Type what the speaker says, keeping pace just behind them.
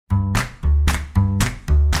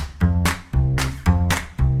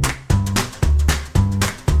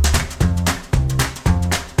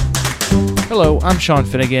Hello, I'm Sean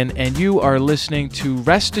Finnegan, and you are listening to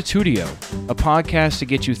Restitutio, a podcast to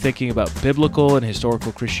get you thinking about biblical and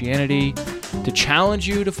historical Christianity, to challenge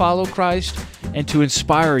you to follow Christ, and to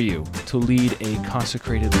inspire you to lead a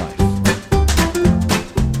consecrated life.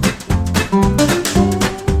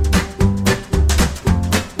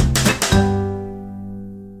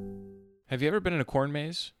 Have you ever been in a corn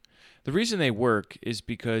maze? The reason they work is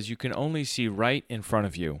because you can only see right in front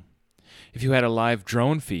of you. If you had a live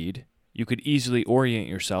drone feed, you could easily orient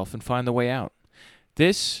yourself and find the way out.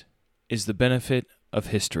 This is the benefit of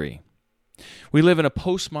history. We live in a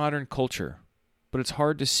postmodern culture, but it's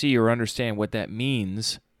hard to see or understand what that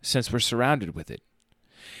means since we're surrounded with it.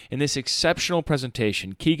 In this exceptional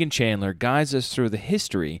presentation, Keegan Chandler guides us through the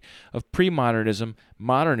history of pre-modernism,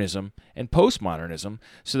 modernism, and postmodernism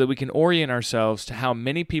so that we can orient ourselves to how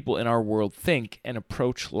many people in our world think and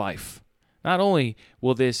approach life. Not only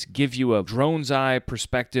will this give you a drone's eye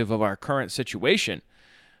perspective of our current situation,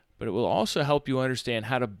 but it will also help you understand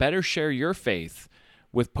how to better share your faith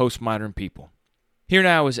with postmodern people. Here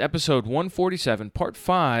now is episode 147, part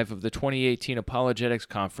 5 of the 2018 Apologetics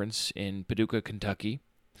Conference in Paducah, Kentucky,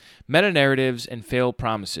 Metanarratives and Failed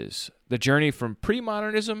Promises, the journey from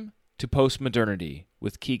pre-modernism to postmodernity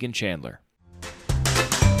with Keegan Chandler.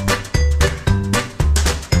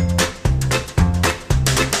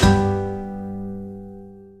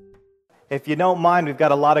 If you don't mind, we've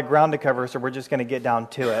got a lot of ground to cover, so we're just going to get down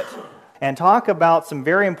to it and talk about some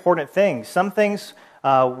very important things. Some things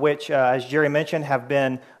which, as Jerry mentioned, have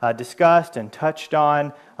been discussed and touched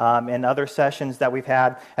on in other sessions that we've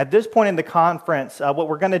had. At this point in the conference, what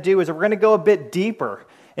we're going to do is we're going to go a bit deeper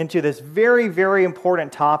into this very, very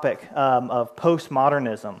important topic of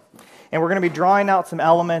postmodernism. And we're going to be drawing out some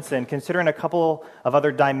elements and considering a couple of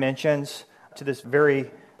other dimensions to this very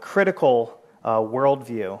critical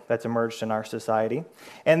worldview that's emerged in our society.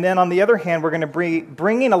 And then on the other hand, we're going to be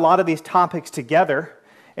bringing a lot of these topics together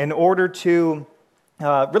in order to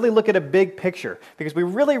really look at a big picture, because we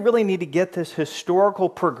really need to get this historical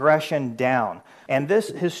progression down. And this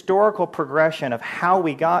historical progression of how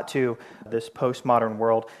we got to this postmodern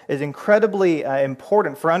world is incredibly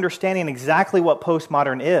important for understanding exactly what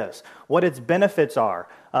postmodern is, what its benefits are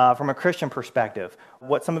from a Christian perspective,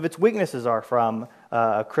 what some of its weaknesses are from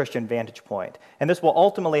a Christian vantage point. And this will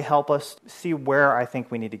ultimately help us see where I think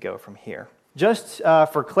we need to go from here. Just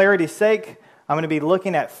for clarity's sake, I'm going to be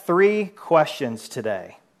looking at 3 questions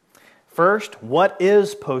today. First, what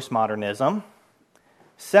is postmodernism?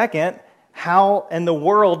 Second, how in the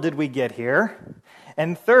world did we get here?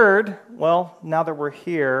 And third, well, now that we're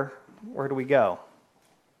here, where do we go?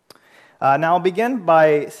 Now, I'll begin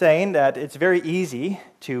by saying that it's very easy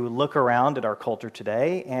to look around at our culture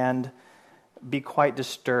today and be quite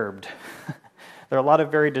disturbed. There are a lot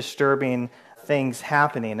of very disturbing things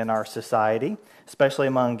happening in our society, especially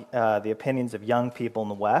among the opinions of young people in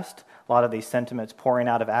the West. A lot of these sentiments pouring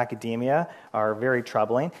out of academia are very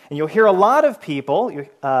troubling. And you'll hear a lot of people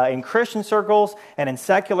in Christian circles and in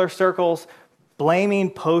secular circles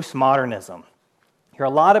blaming postmodernism. You hear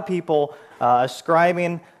a lot of people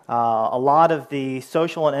ascribing a lot of the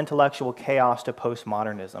social and intellectual chaos to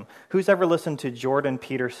postmodernism. Who's ever listened to Jordan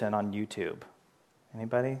Peterson on YouTube?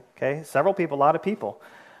 Anybody? Okay, several people, a lot of people.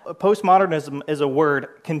 Postmodernism is a word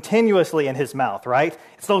continuously in his mouth, right?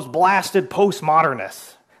 It's those blasted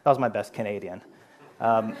postmodernists. That was my best Canadian.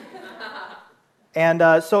 So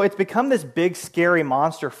it's become this big, scary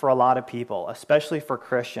monster for a lot of people, especially for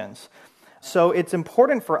Christians. So it's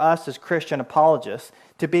important for us as Christian apologists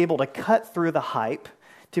to be able to cut through the hype,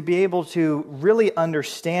 to be able to really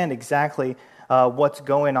understand exactly what's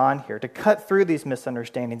going on here, to cut through these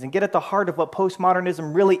misunderstandings and get at the heart of what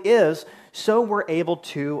postmodernism really is so we're able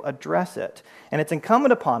to address it. And it's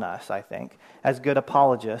incumbent upon us, I think, as good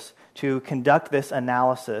apologists, to conduct this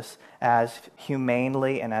analysis as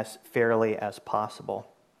humanely and as fairly as possible.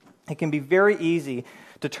 It can be very easy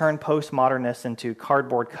to turn postmodernists into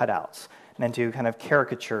cardboard cutouts and into kind of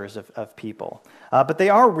caricatures of people. But they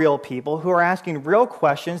are real people who are asking real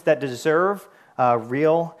questions that deserve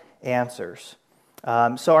real answers.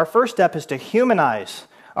 So our first step is to humanize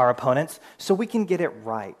our opponents so we can get it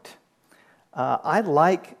right. I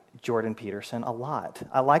like Jordan Peterson a lot.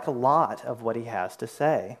 I like a lot of what he has to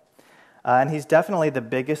say. And he's definitely the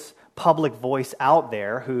biggest public voice out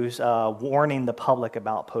there who's warning the public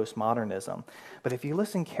about postmodernism. But if you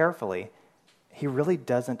listen carefully, he really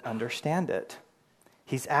doesn't understand it.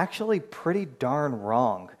 He's actually pretty darn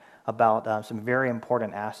wrong about some very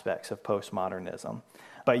important aspects of postmodernism.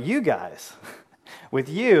 But you guys, with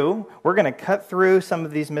you, we're going to cut through some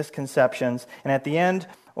of these misconceptions, and at the end,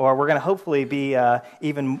 Or we're going to hopefully be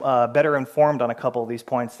even better informed on a couple of these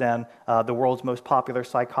points than the world's most popular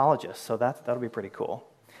psychologist. So that'll be pretty cool.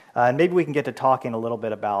 And maybe we can get to talking a little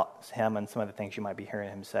bit about him and some of the things you might be hearing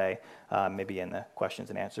him say, maybe in the questions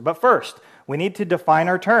and answers. But first, we need to define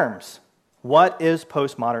our terms. What is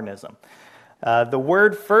postmodernism? The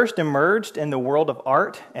word first emerged in the world of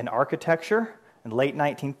art and architecture in the late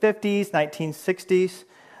 1950s, 1960s,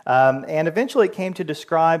 and eventually it came to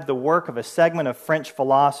describe the work of a segment of French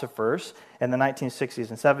philosophers in the 1960s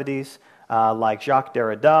and 70s, like Jacques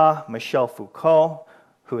Derrida, Michel Foucault,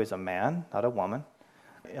 who is a man, not a woman,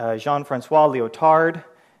 Jean-Francois Lyotard.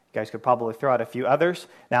 You guys could probably throw out a few others.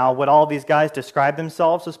 Now, would all these guys describe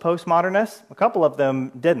themselves as postmodernists? A couple of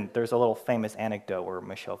them didn't. There's a little famous anecdote where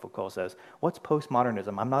Michel Foucault says, "What's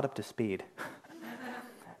postmodernism? I'm not up to speed."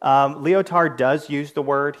 Lyotard does use the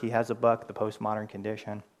word. He has a book, The Postmodern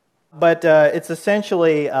Condition. But it's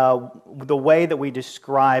essentially the way that we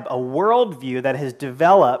describe a worldview that has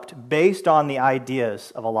developed based on the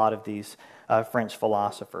ideas of a lot of these French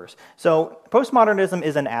philosophers. So postmodernism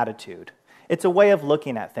is an attitude. It's a way of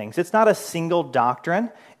looking at things. It's not a single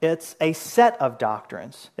doctrine. It's a set of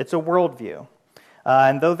doctrines. It's a worldview.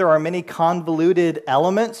 And though there are many convoluted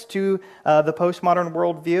elements to the postmodern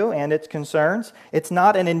worldview and its concerns, it's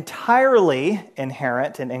not an entirely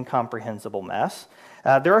inherent and incomprehensible mess.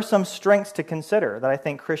 There are some strengths to consider that I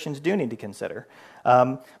think Christians do need to consider.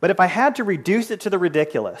 But if I had to reduce it to the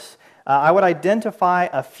ridiculous, I would identify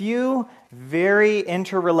a few very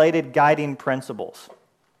interrelated guiding principles.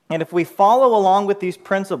 And if we follow along with these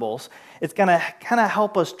principles, it's going to kind of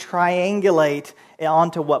help us triangulate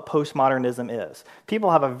onto what postmodernism is.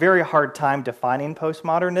 People have a very hard time defining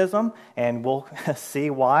postmodernism, and we'll see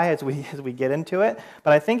why as we get into it.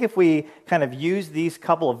 But I think if we kind of use these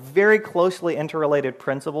couple of very closely interrelated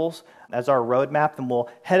principles as our roadmap, then we'll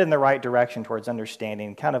head in the right direction towards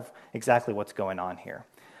understanding kind of exactly what's going on here.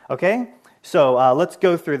 Okay? So let's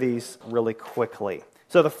go through these really quickly.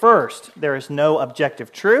 So the first, there is no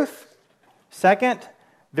objective truth. Second,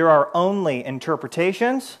 there are only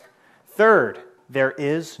interpretations. Third, there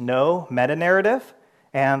is no metanarrative.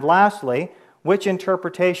 And lastly, which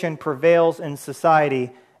interpretation prevails in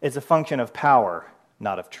society is a function of power,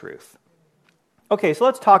 not of truth. Okay, so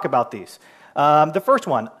let's talk about these. The first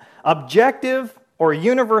one, objective or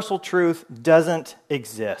universal truth doesn't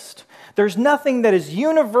exist. There's nothing that is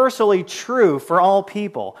universally true for all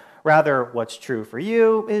people. Rather, what's true for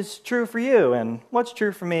you is true for you, and what's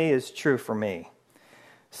true for me is true for me.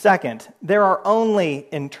 Second, there are only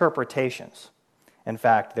interpretations. In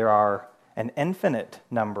fact, there are an infinite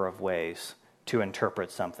number of ways to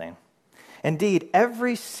interpret something. Indeed,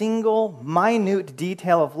 every single minute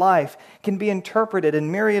detail of life can be interpreted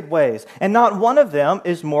in myriad ways, and not one of them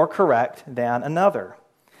is more correct than another.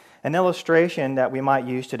 An illustration that we might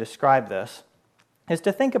use to describe this is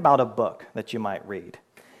to think about a book that you might read.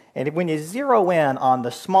 And when you zero in on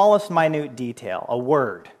the smallest minute detail, a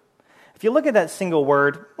word, if you look at that single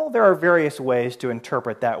word, well, there are various ways to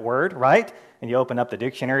interpret that word, right? And you open up the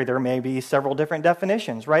dictionary, there may be several different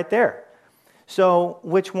definitions right there. So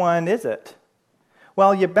which one is it?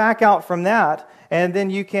 Well, you back out from that, and then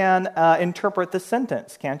you can interpret the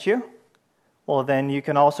sentence, can't you? Well, then you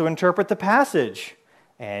can also interpret the passage,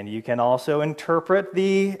 and you can also interpret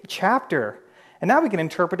the chapter. And now we can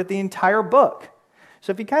interpret the entire book.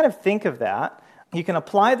 So if you kind of think of that, you can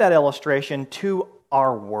apply that illustration to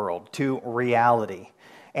our world, to reality.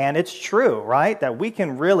 And it's true, right, that we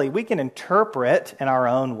can interpret in our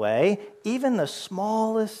own way even the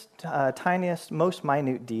smallest, tiniest, most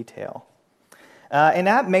minute detail. And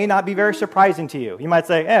that may not be very surprising to you. You might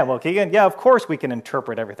say, well, Keegan, yeah, of course we can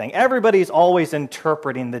interpret everything. Everybody's always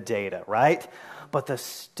interpreting the data, right? But the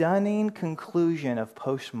stunning conclusion of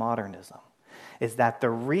postmodernism is that the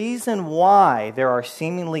reason why there are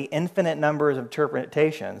seemingly infinite numbers of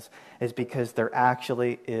interpretations is because there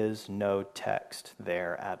actually is no text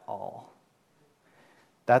there at all.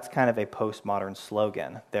 That's kind of a postmodern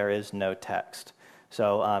slogan. There is no text.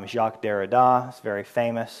 So Jacques Derrida is very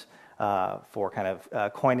famous for kind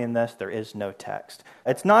of coining this. There is no text.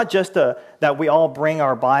 It's not just that we all bring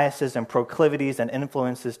our biases and proclivities and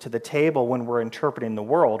influences to the table when we're interpreting the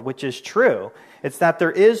world, which is true. It's that there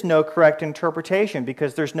is no correct interpretation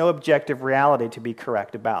because there's no objective reality to be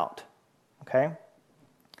correct about. Okay?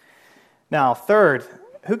 Now, third,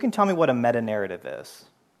 who can tell me what a metanarrative is?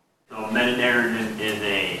 So a metanarrative is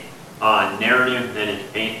a narrative that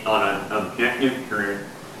is based on an objective truth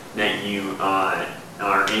that you are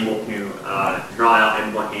able to draw out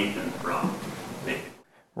implications from.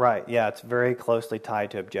 Right, yeah, it's very closely tied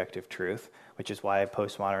to objective truth, which is why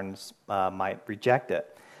postmoderns might reject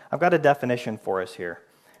it. I've got a definition for us here.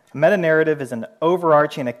 A metanarrative is an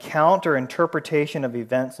overarching account or interpretation of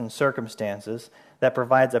events and circumstances that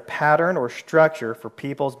provides a pattern or structure for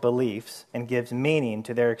people's beliefs and gives meaning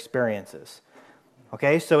to their experiences.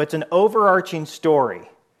 Okay, so it's an overarching story.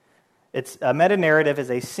 A metanarrative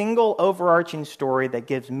is a single overarching story that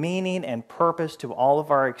gives meaning and purpose to all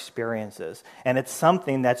of our experiences, and it's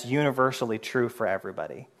something that's universally true for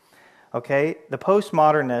everybody. Okay, the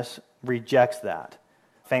postmodernist rejects that.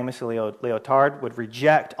 Famously, Lyotard would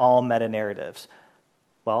reject all metanarratives.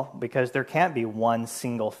 Well, because there can't be one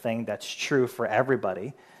single thing that's true for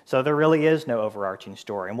everybody, so there really is no overarching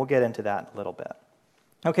story, and we'll get into that in a little bit.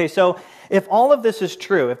 Okay, so if all of this is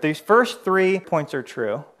true, if these first 3 points are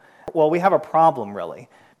true, well, we have a problem, really.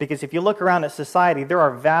 Because if you look around at society, there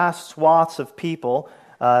are vast swaths of people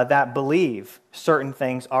that believe certain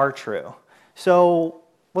things are true. So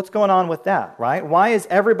what's going on with that, right? Why is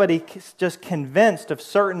everybody just convinced of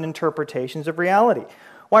certain interpretations of reality?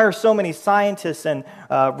 Why are so many scientists and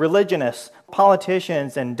religionists,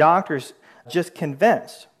 politicians, and doctors just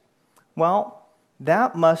convinced? Well,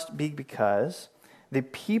 that must be because the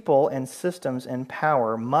people and systems in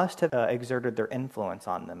power must have exerted their influence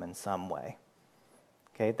on them in some way.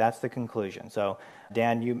 Okay, that's the conclusion. So,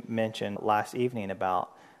 Dan, you mentioned last evening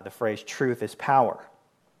about the phrase truth is power.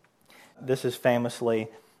 This is famously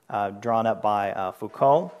drawn up by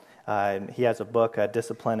Foucault. He has a book,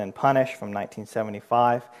 Discipline and Punish, from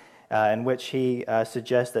 1975, in which he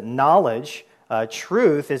suggests that knowledge,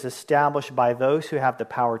 truth, is established by those who have the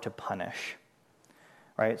power to punish.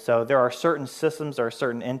 Right? So there are certain systems, there are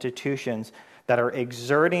certain institutions that are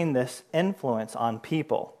exerting this influence on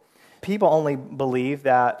people. People only believe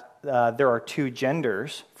that there are 2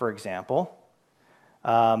 genders, for example,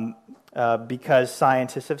 because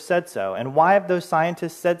scientists have said so. And why have those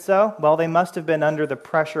scientists said so? Well, they must have been under the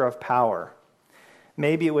pressure of power.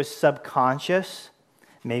 Maybe it was subconscious.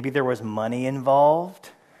 Maybe there was money involved,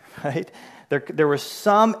 right? There was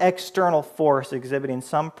some external force exhibiting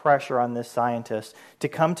some pressure on this scientist to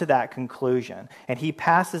come to that conclusion. And he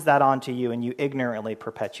passes that on to you, and you ignorantly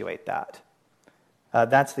perpetuate that.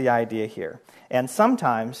 That's the idea here. And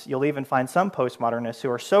sometimes you'll even find some postmodernists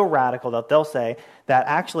who are so radical that they'll say that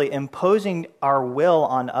actually imposing our will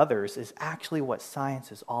on others is actually what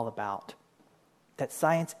science is all about. That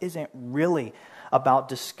science isn't really about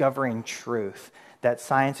discovering truth. That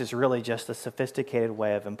science is really just a sophisticated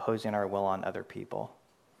way of imposing our will on other people.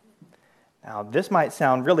 Now, this might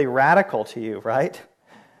sound really radical to you, right?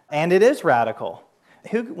 And it is radical.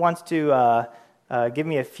 Who wants to give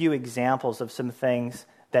me a few examples of some things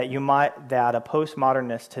that a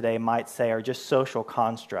postmodernist today might say are just social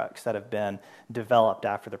constructs that have been developed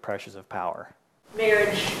after the pressures of power?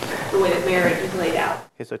 Marriage, the way that marriage is laid out.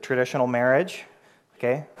 Okay, so traditional marriage.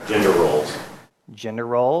 Okay. Gender roles. Gender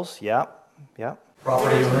roles. Yep.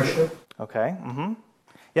 Property ownership. Okay.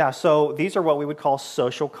 Yeah, so these are what we would call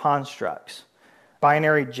social constructs.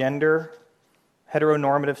 Binary gender,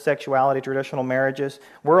 heteronormative sexuality, traditional marriages.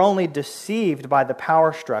 We're only deceived by the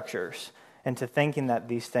power structures into thinking that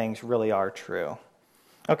these things really are true.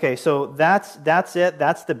 Okay, so that's it.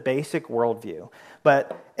 That's the basic worldview.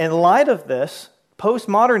 But in light of this,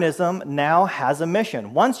 postmodernism now has a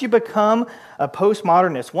mission. Once you become a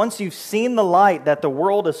postmodernist, once you've seen the light that the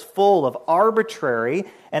world is full of arbitrary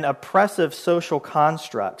and oppressive social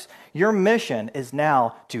constructs, your mission is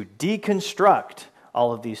now to deconstruct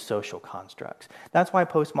all of these social constructs. That's why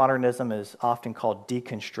postmodernism is often called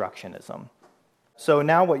deconstructionism. So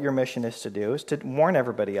now what your mission is to do is to warn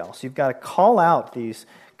everybody else. You've got to call out these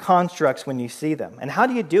constructs when you see them. And how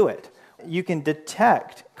do you do it? You can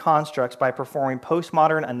detect constructs by performing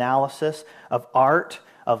postmodern analysis of art,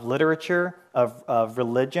 of literature, of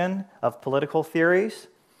religion, of political theories.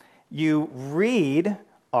 You read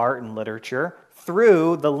art and literature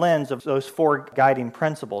through the lens of those 4 guiding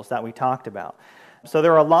principles that we talked about. So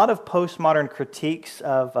there are a lot of postmodern critiques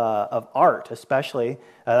of art, especially.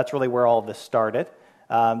 That's really where all of this started.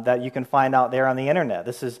 That you can find out there on the internet.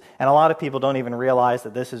 And a lot of people don't even realize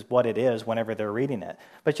that this is what it is whenever they're reading it.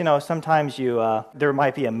 But sometimes there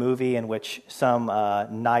might be a movie in which some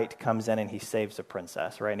knight comes in and he saves a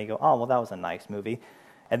princess, right? And you go, oh, well, that was a nice movie.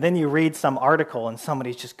 And then you read some article and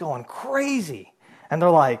somebody's just going crazy, and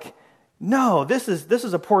they're like, no, this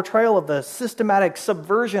is a portrayal of the systematic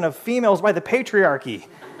subversion of females by the patriarchy.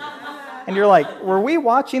 And you're like, were we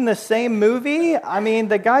watching the same movie? I mean,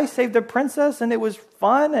 the guy saved the princess and it was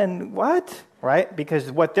fun and what? Right?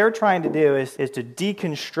 Because what they're trying to do is to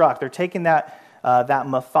deconstruct. They're taking that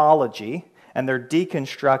mythology and they're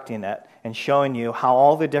deconstructing it and showing you how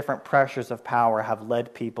all the different pressures of power have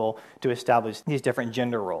led people to establish these different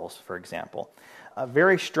gender roles, for example. A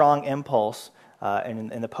very strong impulse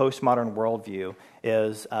in the postmodern worldview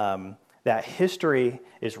is that history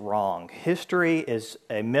is wrong. History is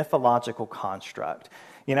a mythological construct.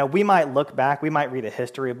 We might look back, we might read a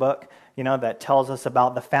history book, that tells us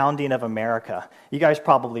about the founding of America. You guys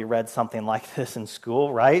probably read something like this in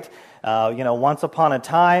school, right? Once upon a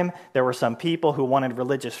time, there were some people who wanted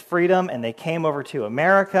religious freedom, and they came over to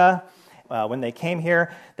America. When they came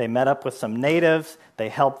here, they met up with some natives, they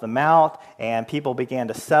helped them out, and people began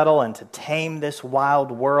to settle and to tame this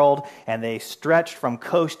wild world, and they stretched from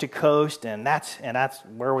coast to coast, and that's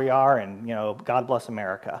where we are, and God bless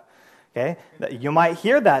America. Okay? You might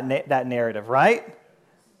hear that narrative, right?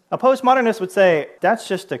 A postmodernist would say, that's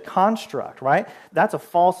just a construct, right? That's a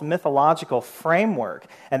false mythological framework.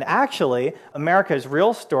 And actually, America's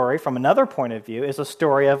real story, from another point of view, is a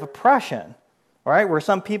story of oppression, right? Where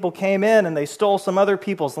some people came in and they stole some other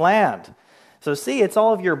people's land. So see, it's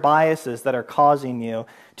all of your biases that are causing you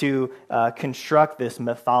to construct this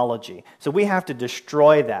mythology. So we have to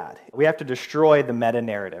destroy that. We have to destroy the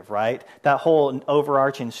meta-narrative, right? That whole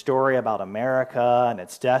overarching story about America and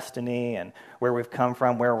its destiny and where we've come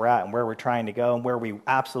from, where we're at, and where we're trying to go, and where we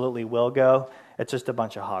absolutely will go. It's just a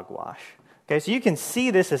bunch of hogwash. Okay, so you can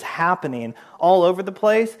see this is happening all over the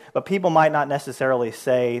place, but people might not necessarily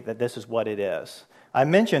say that this is what it is. I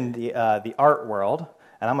mentioned the art world,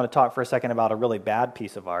 and I'm going to talk for a second about a really bad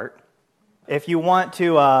piece of art. If you want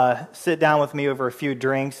to sit down with me over a few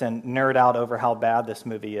drinks and nerd out over how bad this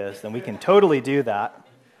movie is, then we can totally do that.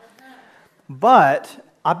 But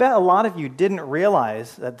I bet a lot of you didn't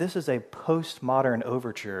realize that this is a postmodern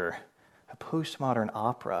overture, a postmodern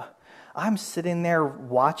opera. I'm sitting there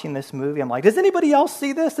watching this movie. I'm like, does anybody else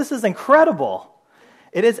see this? This is incredible.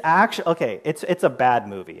 It is actually, okay, it's a bad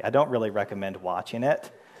movie. I don't really recommend watching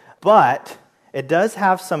it. But it does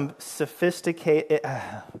have some sophisticated,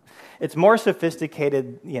 it's more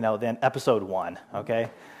sophisticated, than episode 1, okay,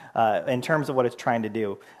 in terms of what it's trying to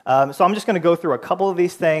do. So I'm just going to go through a couple of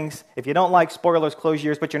these things. If you don't like spoilers, close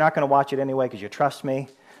your ears, but you're not going to watch it anyway because you trust me.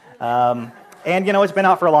 And, it's been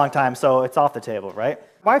out for a long time, so it's off the table, right?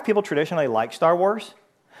 Why have people traditionally liked Star Wars?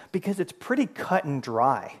 Because it's pretty cut and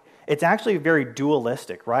dry. It's actually very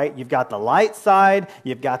dualistic, right? You've got the light side,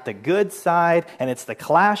 you've got the good side, and it's the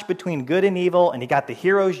clash between good and evil, and you got the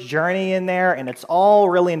hero's journey in there, and it's all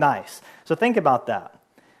really nice. So think about that.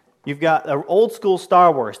 You've got an old school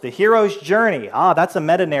Star Wars, the hero's journey. That's a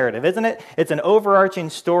meta-narrative, isn't it? It's an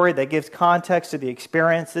overarching story that gives context to the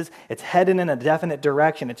experiences. It's headed in a definite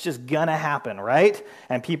direction. It's just gonna happen, right?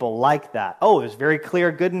 And people like that. It's very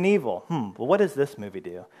clear good and evil. Well, what does this movie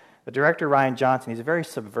do? The director, Rian Johnson, he's a very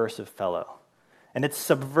subversive fellow. And it's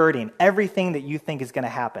subverting everything that you think is going to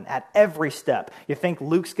happen at every step. You think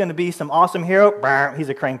Luke's going to be some awesome hero? He's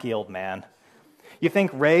a cranky old man. You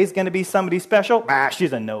think Rey's going to be somebody special?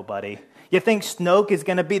 She's a nobody. You think Snoke is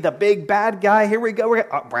going to be the big bad guy? Here we go.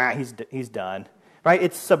 He's done. Right?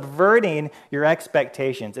 It's subverting your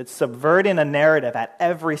expectations. It's subverting a narrative at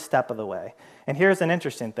every step of the way. And here's an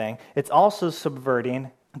interesting thing. It's also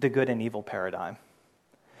subverting the good and evil paradigm.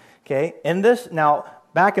 Okay, now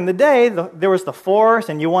back in the day, there was the Force,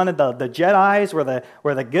 and you wanted the Jedis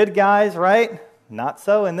were the good guys, right? Not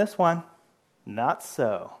so in this one. Not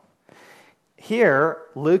so. Here,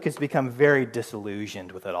 Luke has become very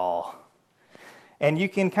disillusioned with it all. And you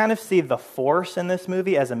can kind of see the Force in this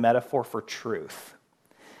movie as a metaphor for truth.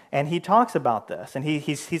 And he talks about this, and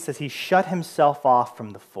he says he shut himself off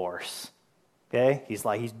from the Force. Okay, he's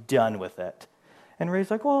done with it. And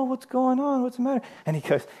Rey's like, well, what's going on? What's the matter? And he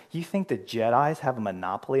goes, you think the Jedis have a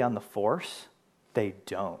monopoly on the Force? They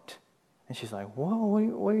don't. And she's like, whoa,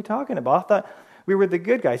 what are you talking about? I thought we were the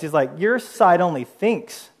good guys. He's like, your side only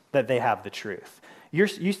thinks that they have the truth.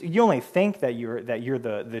 You only think that you're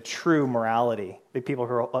the true morality, the people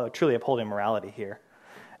who are truly upholding morality here.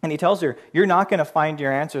 And he tells her, you're not going to find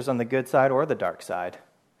your answers on the good side or the dark side.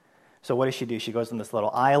 So what does she do? She goes on this little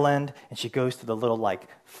island, and she goes to the little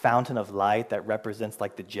fountain of light that represents the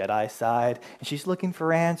Jedi side, and she's looking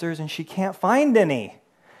for answers, and she can't find any.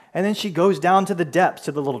 And then she goes down to the depths,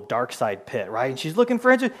 to the little dark side pit, right? And she's looking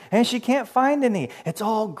for answers, and she can't find any. It's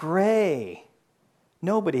all gray.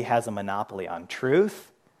 Nobody has a monopoly on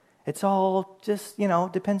truth. It's all just,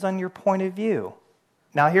 depends on your point of view.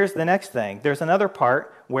 Now, here's the next thing. There's another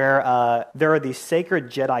part where there are these sacred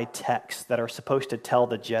Jedi texts that are supposed to tell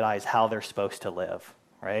the Jedis how they're supposed to live,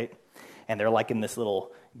 right? And they're in this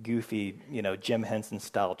little goofy, Jim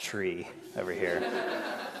Henson-style tree over here,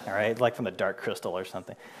 all right? From the Dark Crystal or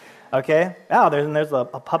something. Okay? There's a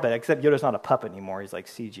puppet, except Yoda's not a puppet anymore. He's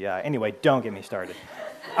CGI. Anyway, don't get me started.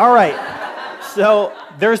 All right. So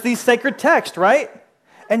there's these sacred texts, right?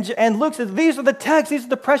 And Luke says, these are the texts, these are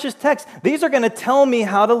the precious texts. These are going to tell me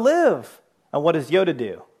how to live. And what does Yoda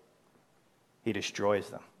do? He destroys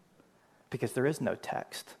them because there is no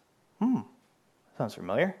text. Sounds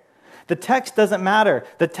familiar. The text doesn't matter.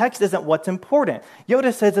 The text isn't what's important.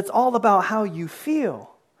 Yoda says it's all about how you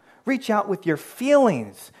feel. Reach out with your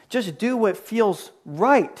feelings. Just do what feels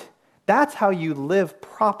right. That's how you live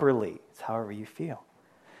properly. It's however you feel.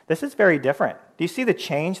 This is very different. Do you see the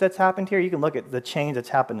change that's happened here? You can look at the change that's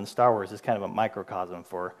happened in Star Wars as kind of a microcosm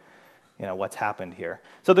for what's happened here.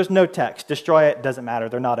 So there's no text. Destroy it, doesn't matter.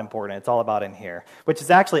 They're not important. It's all about in here. Which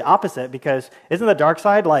is actually opposite, because isn't the dark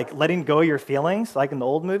side like letting go of your feelings, like in the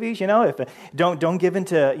old movies? If don't give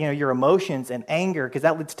into your emotions and anger, because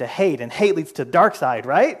that leads to hate, and hate leads to dark side,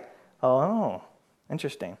 right? Oh,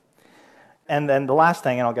 interesting. And then the last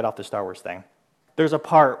thing, and I'll get off the Star Wars thing. There's a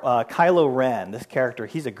part, Kylo Ren, this character,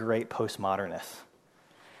 he's a great postmodernist.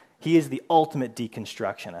 He is the ultimate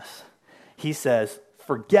deconstructionist. He says,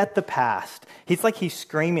 forget the past. He's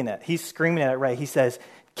screaming it. He's screaming at it, right? He says,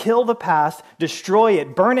 kill the past, destroy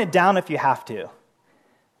it, burn it down if you have to.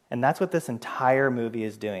 And that's what this entire movie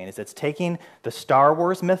is doing, is it's taking the Star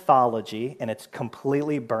Wars mythology and it's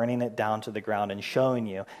completely burning it down to the ground and showing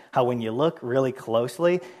you how when you look really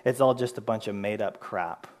closely, it's all just a bunch of made-up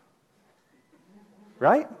crap.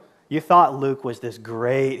 Right? You thought Luke was this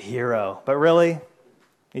great hero, but really,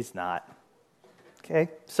 he's not. Okay?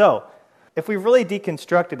 So, if we've really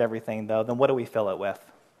deconstructed everything, though, then what do we fill it with?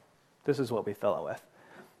 This is what we fill it with.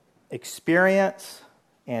 Experience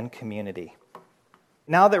and community.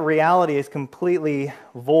 Now that reality is completely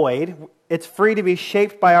void, it's free to be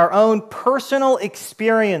shaped by our own personal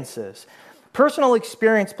experiences. Personal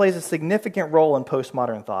experience plays a significant role in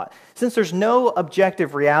postmodern thought. Since there's no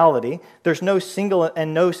objective reality, there's no single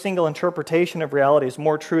interpretation of reality is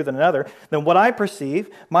more true than another, then what I perceive,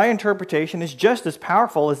 my interpretation is just as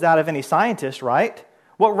powerful as that of any scientist, right?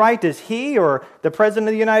 What right does he or the President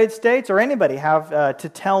of the United States or anybody have to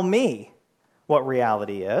tell me what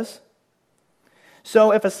reality is?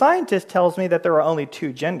 So if a scientist tells me that there are only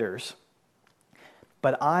two genders,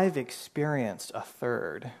 but I've experienced a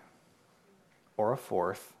third, or a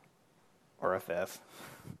fourth, or a fifth,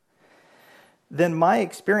 then my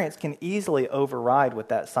experience can easily override what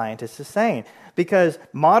that scientist is saying. Because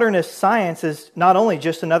modernist science is not only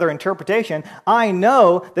just another interpretation, I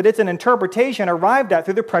know that it's an interpretation arrived at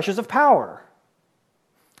through the pressures of power.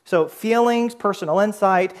 So feelings, personal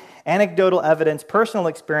insight, anecdotal evidence, personal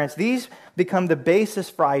experience, these become the basis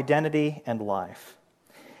for identity and life.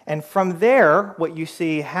 And from there, what you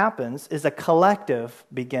see happens is a collective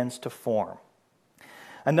begins to form.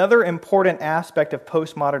 Another important aspect of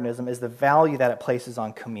postmodernism is the value that it places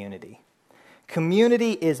on community.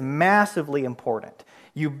 Community is massively important.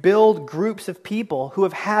 You build groups of people who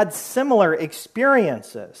have had similar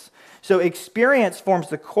experiences. So experience forms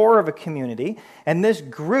the core of a community, and this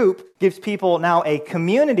group gives people now a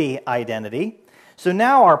community identity. So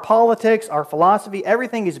now our politics, our philosophy,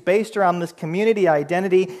 everything is based around this community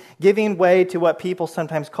identity, giving way to what people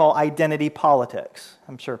sometimes call identity politics.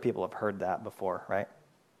 I'm sure people have heard that before, right?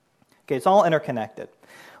 Okay, it's all interconnected.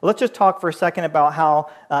 Well, let's just talk for a second about how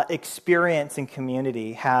experience and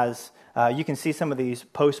community has, you can see some of these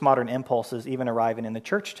postmodern impulses even arriving in the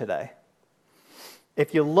church today.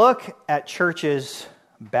 If you look at churches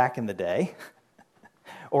back in the day,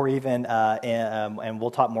 or even, and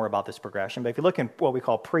we'll talk more about this progression, but if you look in what we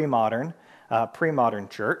call pre-modern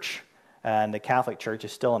church, and the Catholic Church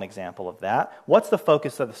is still an example of that, what's the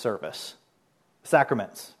focus of the service?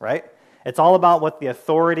 Sacraments, right? It's all about what the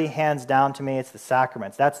authority hands down to me. It's the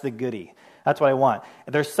sacraments. That's the goodie. That's what I want.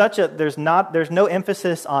 There's no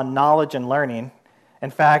emphasis on knowledge and learning.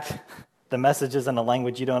 In fact, the message is in a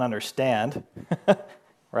language you don't understand,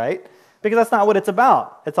 right? Because that's not what it's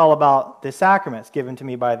about. It's all about the sacraments given to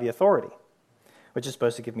me by the authority, which is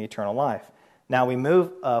supposed to give me eternal life. Now we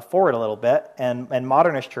move forward a little bit, and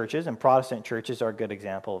modernist churches and Protestant churches are a good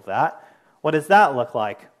example of that. What does that look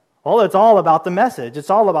like? Well, it's all about the message.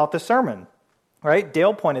 It's all about the sermon, right?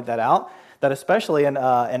 Dale pointed that out, that especially in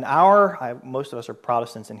most of us are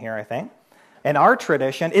Protestants in here, I think. In our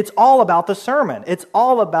tradition, it's all about the sermon. It's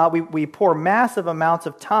all about, we pour massive amounts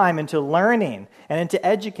of time into learning and into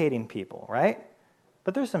educating people, right?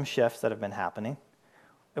 But there's some shifts that have been happening.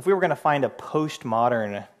 If we were going to find a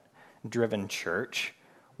postmodern-driven church,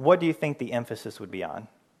 what do you think the emphasis would be on?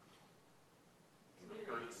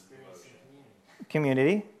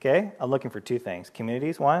 Community, okay? I'm looking for two things. Community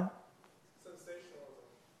is one. Sensationalism.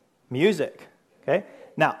 Music, okay?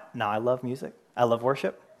 Now I love music. I love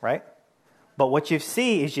worship, right? But what you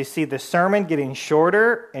see is the sermon getting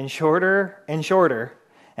shorter and shorter and shorter,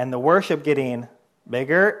 and the worship getting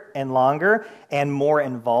bigger and longer and more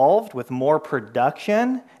involved with more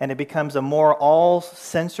production, and it becomes a more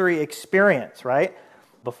all-sensory experience, right?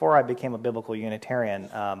 Before I became a biblical Unitarian,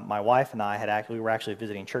 my wife and I we were actually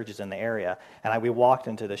visiting churches in the area, and we walked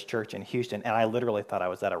into this church in Houston, and I literally thought I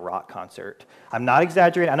was at a rock concert. I'm not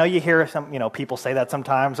exaggerating. I know you hear some, people say that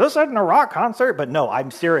sometimes. This isn't a rock concert, but no,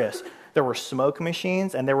 I'm serious. There were smoke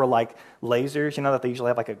machines, and there were like lasers, that they usually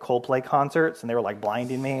have like at Coldplay concerts, and they were like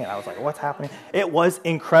blinding me, and I was like, what's happening? It was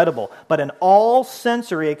incredible, but an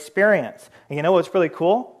all-sensory experience. And you know what's really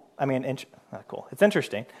cool? Not cool. It's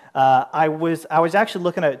interesting. I was actually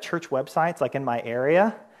looking at church websites like in my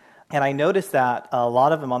area, and I noticed that a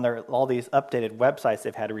lot of them on all these updated websites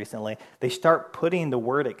they've had recently, they start putting the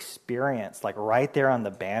word experience like right there on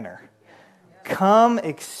the banner. Come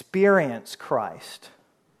experience Christ,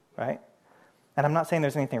 right? And I'm not saying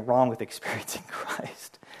there's anything wrong with experiencing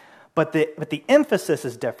Christ, but the emphasis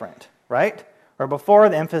is different, right? Or before,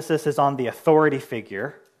 the emphasis is on the authority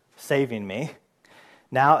figure saving me.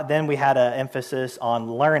 Then we had an emphasis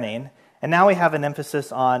on learning, and now we have an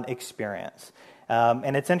emphasis on experience.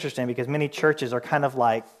 And it's interesting because many churches are kind of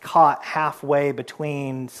like caught halfway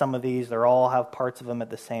between some of these. They all have parts of them at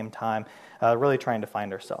the same time, really trying to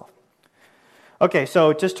find ourselves. Okay,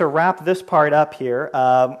 so just to wrap this part up here,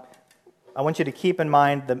 I want you to keep in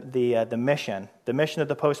mind the mission. The mission of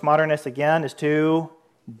the postmodernists, again, is to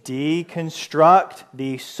deconstruct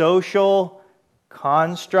the social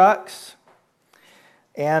constructs.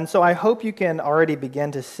 And so I hope you can already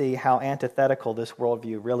begin to see how antithetical this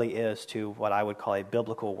worldview really is to what I would call a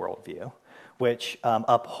biblical worldview, which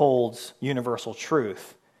upholds universal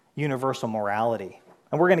truth, universal morality.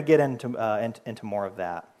 And we're going to get into more of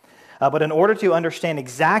that. But in order to understand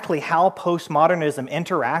exactly how postmodernism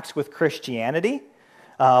interacts with Christianity,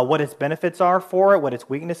 what its benefits are for it, what its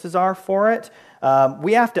weaknesses are for it,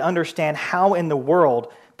 we have to understand how in the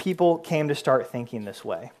world people came to start thinking this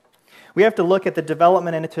way. We have to look at the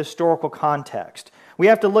development in its historical context. We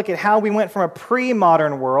have to look at how we went from a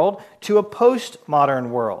pre-modern world to a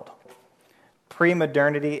post-modern world.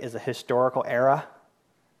 Pre-modernity is a historical era.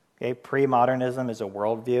 Okay? Pre-modernism is a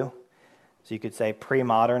worldview. So you could say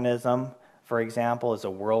pre-modernism, for example, is a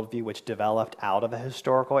worldview which developed out of a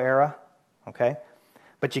historical era. Okay?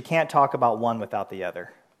 But you can't talk about one without the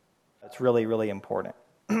other. That's really, really important.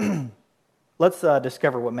 Let's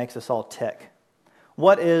discover what makes us all tick.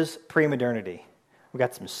 What is pre-modernity? We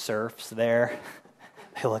got some serfs there.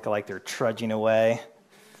 They look like they're trudging away.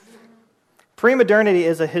 Pre-modernity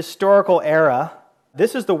is a historical era.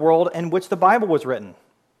 This is the world in which the Bible was written,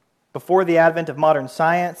 before the advent of modern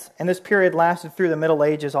science, and this period lasted through the Middle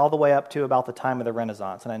Ages all the way up to about the time of the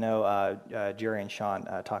Renaissance, and I know Jerry and Sean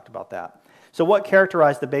talked about that. So what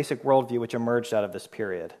characterized the basic worldview which emerged out of this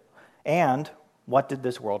period? And what did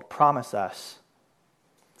this world promise us?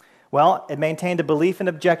 Well, it maintained a belief in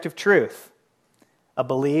objective truth, a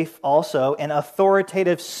belief also in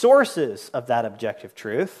authoritative sources of that objective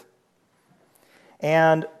truth.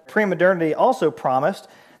 And pre-modernity also promised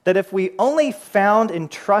that if we only found and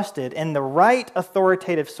trusted in the right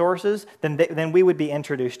authoritative sources, then we would be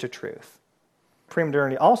introduced to truth.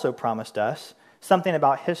 Pre-modernity also promised us something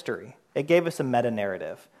about history. It gave us a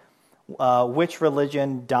meta-narrative. Which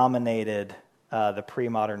religion dominated the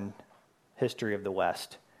pre-modern history of the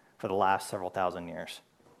West for the last several thousand years?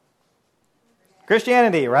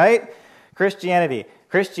 Christianity, right? Christianity.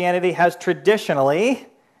 Christianity has traditionally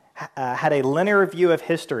had a linear view of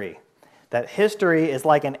history. That history is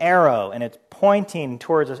like an arrow, and it's pointing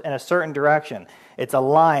towards us in a certain direction. It's a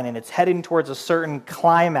line, and it's heading towards a certain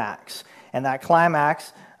climax. And that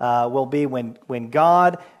climax will be when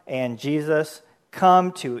God and Jesus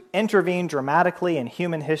come to intervene dramatically in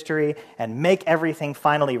human history and make everything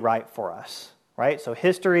finally right for us. Right? So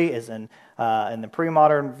history is in the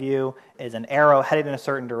pre-modern view is an arrow headed in a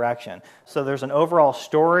certain direction. So there's an overall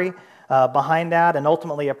story behind that, and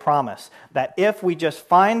ultimately a promise that if we just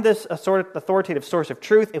find this authoritative source of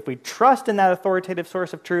truth, if we trust in that authoritative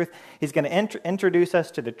source of truth, he's going to introduce us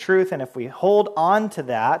to the truth, and if we hold on to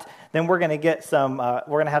that, then we're going to get we're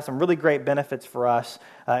going to have some really great benefits for us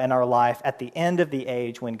in our life at the end of the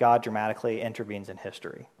age when God dramatically intervenes in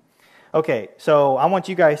history. Okay, so I want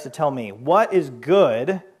you guys to tell me, what is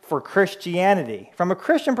good for Christianity? From a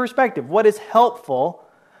Christian perspective, what is helpful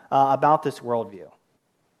about this worldview?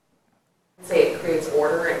 I'd say it creates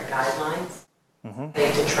order and guidelines. Mm-hmm. They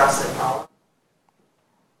need to trust and follow.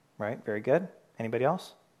 Right, very good. Anybody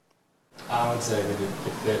else? I would say that it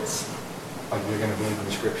fits, like you're going to believe in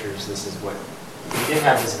the scriptures. This is what, if you didn't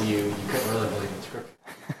have this view, you couldn't really believe in the scriptures.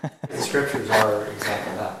 The scriptures are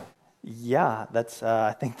exactly that. Yeah,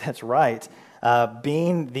 I think that's right.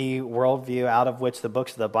 Being the worldview out of which the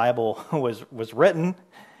books of the Bible was written,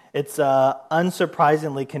 it's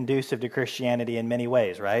unsurprisingly conducive to Christianity in many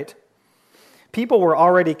ways, right? People were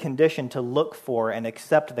already conditioned to look for and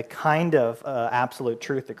accept the kind of absolute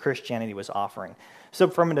truth that Christianity was offering. So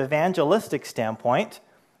from an evangelistic standpoint,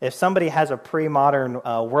 if somebody has a pre-modern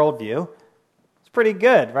worldview, it's pretty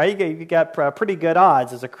good, right? You got pretty good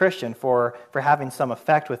odds as a Christian for having some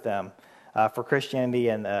effect with them, for Christianity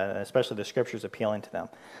and especially the Scriptures appealing to them.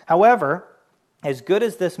 However, as good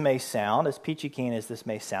as this may sound, as peachy keen as this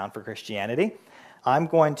may sound for Christianity, I'm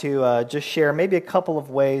going to just share maybe a couple of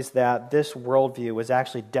ways that this worldview was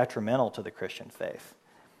actually detrimental to the Christian faith.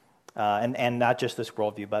 And not just this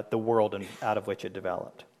worldview, but the world out of which it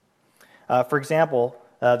developed. For example,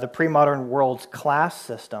 the pre-modern world's class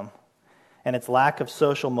system and its lack of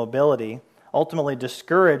social mobility ultimately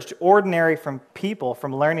discouraged ordinary people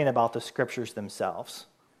from learning about the Scriptures themselves.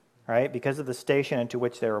 Right? Because of the station into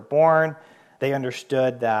which they were born, they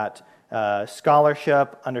understood that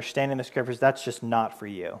scholarship, understanding the Scriptures, that's just not for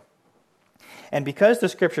you. And because the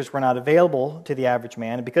Scriptures were not available to the average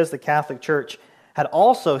man, and because the Catholic Church had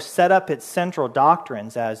also set up its central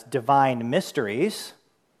doctrines as divine mysteries,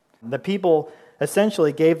 the people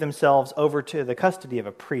essentially gave themselves over to the custody of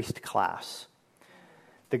a priest class.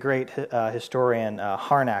 The great historian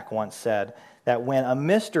Harnack once said that when a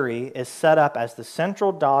mystery is set up as the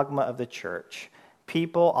central dogma of the Church,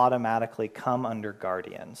 people automatically come under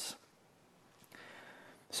guardians.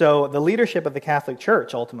 So the leadership of the Catholic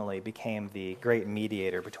Church ultimately became the great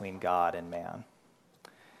mediator between God and man.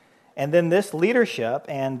 And then this leadership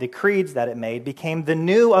and the creeds that it made became the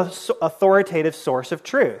new authoritative source of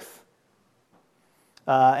truth.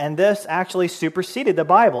 And this actually superseded the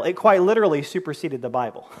Bible. It quite literally superseded the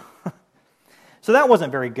Bible. So that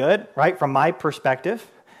wasn't very good, right? From my perspective,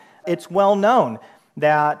 it's well known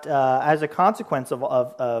that as a consequence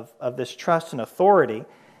of this trust and authority,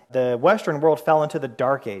 the Western world fell into the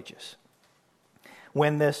Dark Ages,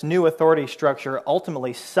 when this new authority structure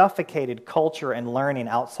ultimately suffocated culture and learning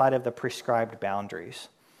outside of the prescribed boundaries.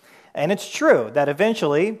 And it's true that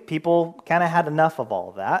eventually people kind of had enough of all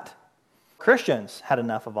of that. Christians had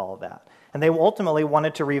enough of all of that. And they ultimately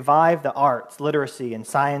wanted to revive the arts, literacy, and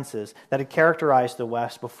sciences that had characterized the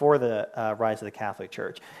West before the rise of the Catholic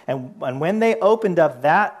Church. And when they opened up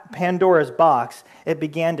that Pandora's box, it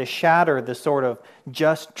began to shatter the sort of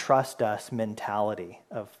just trust us mentality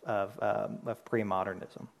of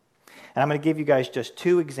pre-modernism. And I'm going to give you guys just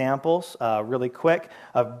two examples, really quick,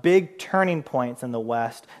 of big turning points in the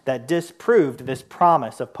West that disproved this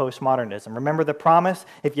promise of postmodernism. Remember the promise?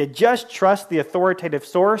 If you just trust the authoritative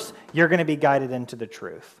source, you're going to be guided into the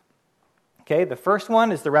truth. Okay, the first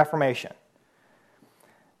one is the Reformation.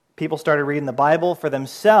 People started reading the Bible for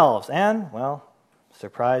themselves, and, well,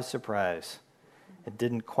 surprise, surprise, it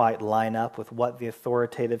didn't quite line up with what the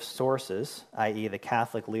authoritative sources, i.e. the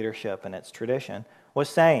Catholic leadership and its tradition, was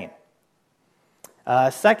saying.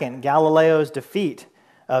 Second, Galileo's defeat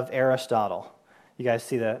of Aristotle. You guys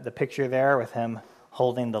see the picture there with him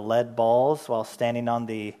holding the lead balls while standing on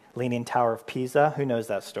the Leaning Tower of Pisa? Who knows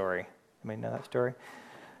that story? Anybody know that story?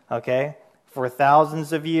 Okay. For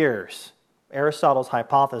thousands of years, Aristotle's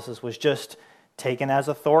hypothesis was just taken as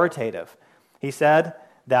authoritative. He said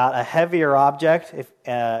that a heavier object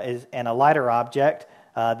and a lighter object,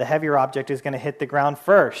 the heavier object is going to hit the ground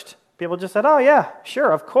first. People just said, oh yeah,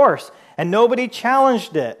 sure, of course. And nobody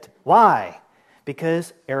challenged it. Why?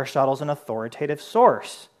 Because Aristotle's an authoritative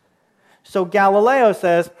source. So Galileo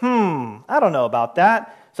says, I don't know about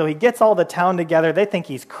that. So he gets all the town together. They think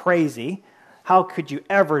he's crazy. How could you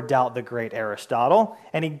ever doubt the great Aristotle?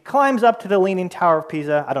 And he climbs up to the Leaning Tower of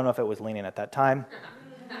Pisa. I don't know if it was leaning at that time.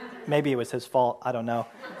 Maybe it was his fault. I don't know.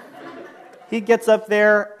 He gets up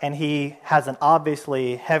there, and he has an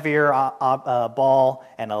obviously heavier ball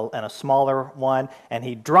and a smaller one, and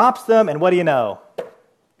he drops them, and what do you know?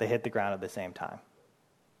 They hit the ground at the same time.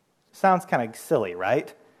 Sounds kind of silly,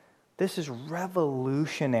 right? This is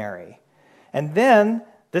revolutionary. And then,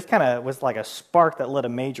 this kind of was like a spark that lit a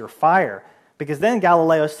major fire, because then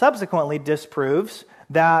Galileo subsequently disproves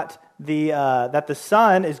that the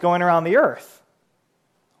sun is going around the earth.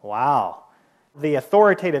 Wow. The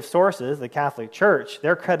authoritative sources, the Catholic Church,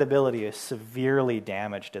 their credibility is severely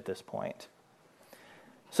damaged at this point.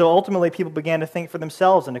 So ultimately, people began to think for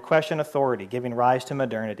themselves and to question authority, giving rise to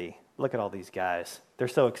modernity. Look at all these guys. They're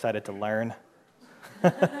so excited to learn.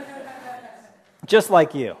 Just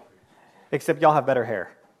like you, except y'all have better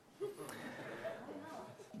hair.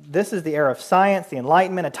 This is the era of science, the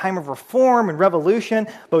Enlightenment, a time of reform and revolution,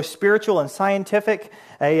 both spiritual and scientific.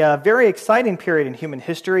 A very exciting period in human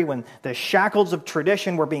history when the shackles of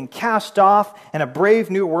tradition were being cast off and a brave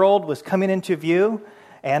new world was coming into view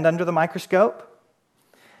and under the microscope.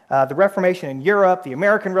 The Reformation in Europe, the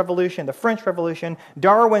American Revolution, the French Revolution,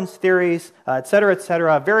 Darwin's theories,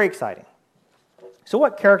 etc., very exciting. So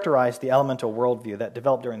what characterized the elemental worldview that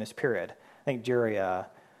developed during this period? I think Jerry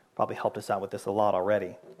probably helped us out with this a lot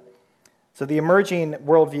already. So the emerging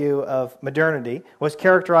worldview of modernity was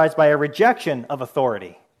characterized by a rejection of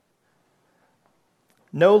authority.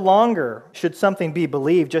 No longer should something be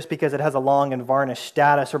believed just because it has a long and varnished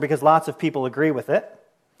status or because lots of people agree with it.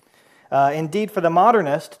 Indeed, for the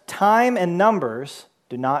modernist, time and numbers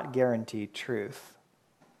do not guarantee truth.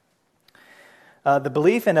 The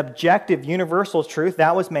belief in objective universal truth,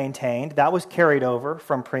 that was maintained, that was carried over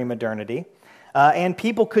from pre-modernity. And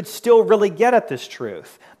people could still really get at this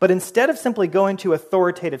truth. But instead of simply going to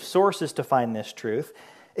authoritative sources to find this truth,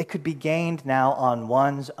 it could be gained now on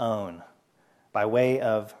one's own by way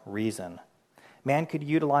of reason. Man could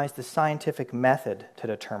utilize the scientific method to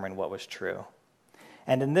determine what was true.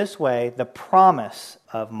 And in this way, the promise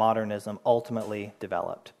of modernism ultimately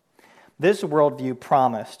developed. This worldview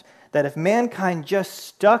promised that if mankind just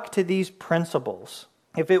stuck to these principles,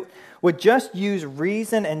 if it would just use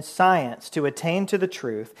reason and science to attain to the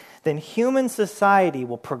truth, then human society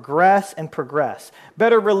will progress and progress.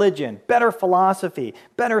 Better religion, better philosophy,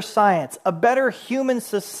 better science, a better human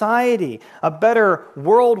society, a better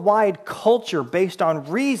worldwide culture based on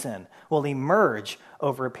reason will emerge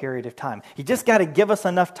over a period of time. You just got to give us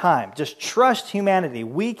enough time. Just trust humanity.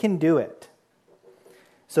 We can do it.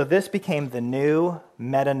 So this became the new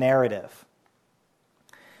meta-narrative.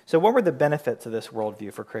 So what were the benefits of this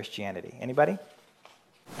worldview for Christianity? Anybody?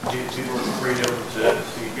 Gives people the freedom to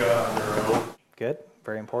see God on their own. Good.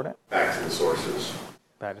 Very important. Back to the sources.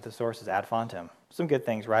 Back to the sources, ad fontem. Some good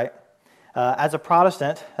things, right? As a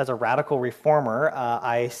Protestant, as a radical reformer,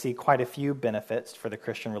 I see quite a few benefits for the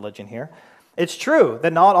Christian religion here. It's true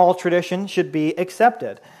that not all tradition should be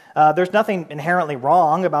accepted. There's nothing inherently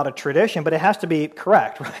wrong about a tradition, but it has to be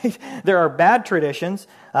correct, right? There are bad traditions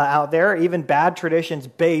out there, even bad traditions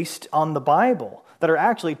based on the Bible, that are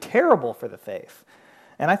actually terrible for the faith.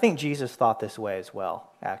 And I think Jesus thought this way as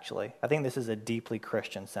well, actually. I think this is a deeply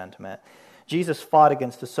Christian sentiment. Jesus fought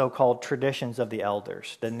against the so-called traditions of the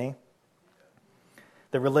elders, didn't he?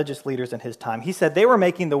 The religious leaders in his time. He said they were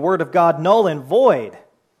making the word of God null and void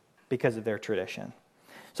because of their tradition.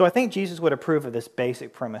 So I think Jesus would approve of this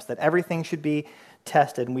basic premise that everything should be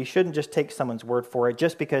tested, and we shouldn't just take someone's word for it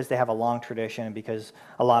just because they have a long tradition and because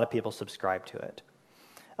a lot of people subscribe to it.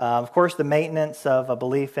 Of course, the maintenance of a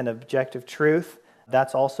belief in objective truth,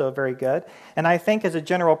 that's also very good. And I think as a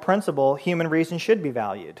general principle, human reason should be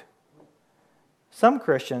valued. Some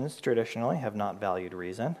Christians traditionally have not valued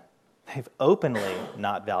reason. They've openly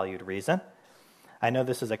not valued reason. I know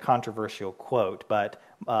this is a controversial quote, but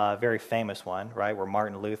a very famous one, right, where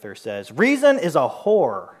Martin Luther says, "Reason is a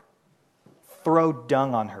whore. Throw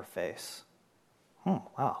dung on her face."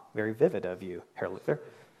 Wow, very vivid of you, Herr Luther.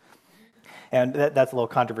 And that's a little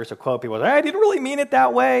controversial quote. People say, I didn't really mean it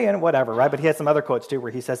that way, and whatever, right? But he has some other quotes, too,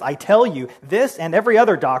 where he says, "I tell you, this and every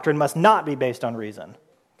other doctrine must not be based on reason."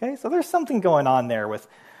 Okay, so there's something going on there with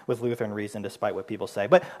Lutheran reason, despite what people say.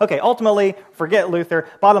 But, okay, ultimately, forget Luther.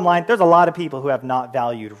 Bottom line, there's a lot of people who have not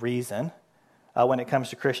valued reason when it comes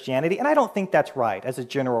to Christianity, and I don't think that's right as a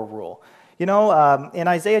general rule. You know, in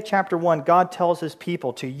Isaiah chapter 1, God tells his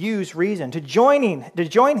people to use reason, to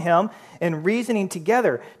join him in reasoning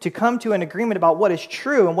together, to come to an agreement about what is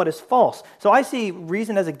true and what is false. So I see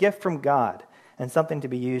reason as a gift from God and something to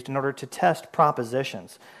be used in order to test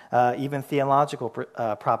propositions, even theological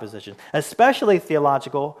propositions, especially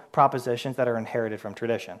theological propositions that are inherited from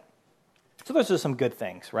tradition. So those are some good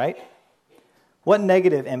things, right? What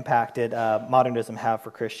negative impact did modernism have for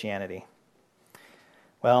Christianity?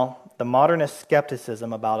 Well, the modernist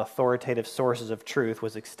skepticism about authoritative sources of truth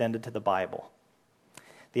was extended to the Bible.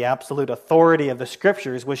 The absolute authority of the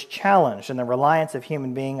Scriptures was challenged, and the reliance of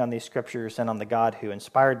human beings on these Scriptures and on the God who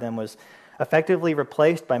inspired them was effectively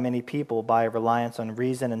replaced by many people by a reliance on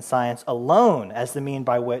reason and science alone as the mean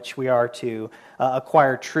by which we are to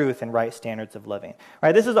acquire truth and right standards of living.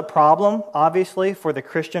 Right? This is a problem, obviously, for the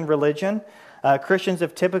Christian religion. Christians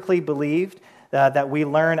have typically believed that we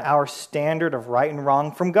learn our standard of right and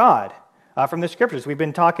wrong from God, from the Scriptures. We've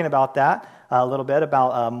been talking about that a little bit,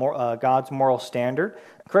 about God's moral standard.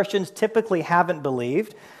 Christians typically haven't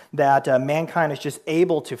believed that mankind is just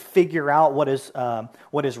able to figure out what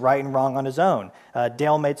is right and wrong on his own.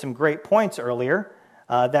 Dale made some great points earlier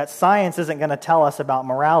that science isn't going to tell us about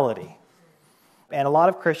morality. And a lot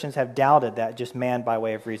of Christians have doubted that just man, by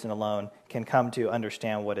way of reason alone, can come to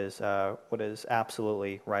understand what is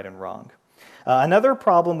absolutely right and wrong. Another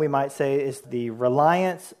problem, we might say, is the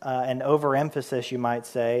reliance and overemphasis, you might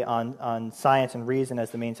say, on science and reason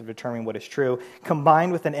as the means of determining what is true,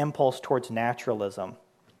 combined with an impulse towards naturalism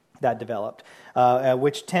that developed,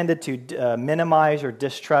 which tended to minimize or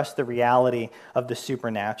distrust the reality of the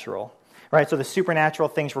supernatural. Right, so the supernatural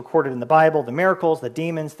things recorded in the Bible, the miracles, the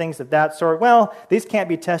demons, things of that sort, well, these can't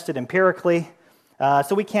be tested empirically,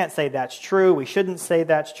 so we can't say that's true. We shouldn't say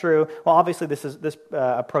that's true. Well, obviously, this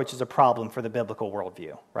approach is a problem for the biblical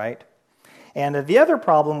worldview, right? And the other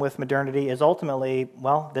problem with modernity is ultimately,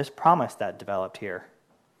 well, this promise that developed here.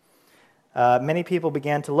 Many people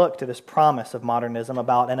began to look to this promise of modernism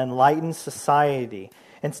about an enlightened society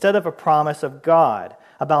instead of a promise of God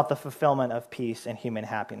about the fulfillment of peace and human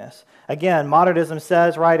happiness. Again, modernism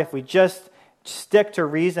says, right, if we just stick to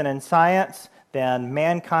reason and science, then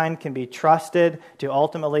mankind can be trusted to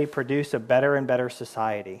ultimately produce a better and better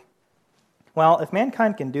society. Well, if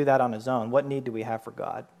mankind can do that on his own, what need do we have for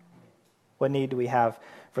God? What need do we have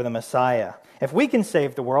for the Messiah? If we can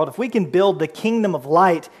save the world, if we can build the kingdom of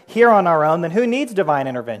light here on our own, then who needs divine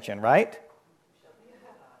intervention, right?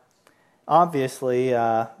 Obviously,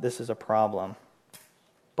 this is a problem.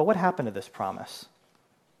 But what happened to this promise?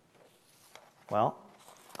 Well,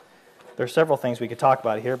 there are several things we could talk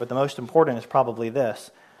about here, but the most important is probably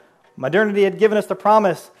this. Modernity had given us the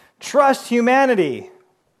promise, trust humanity.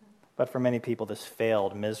 But for many people, this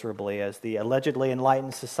failed miserably as the allegedly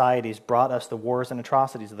enlightened societies brought us the wars and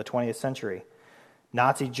atrocities of the 20th century.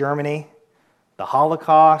 Nazi Germany, the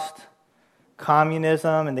Holocaust,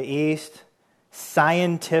 communism in the East,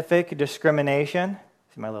 scientific discrimination.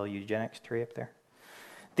 See my little eugenics tree up there?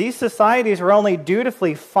 These societies were only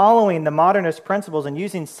dutifully following the modernist principles and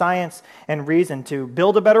using science and reason to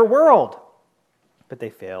build a better world. But they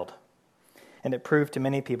failed. And it proved to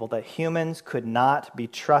many people that humans could not be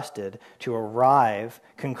trusted to arrive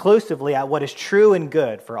conclusively at what is true and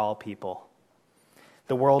good for all people.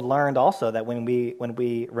 The world learned also that when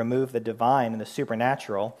we remove the divine and the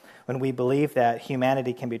supernatural, when we believe that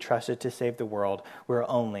humanity can be trusted to save the world, we're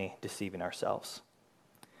only deceiving ourselves.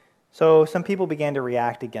 So some people began to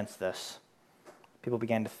react against this. People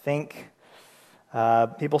began to think.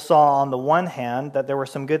 People saw on the one hand that there were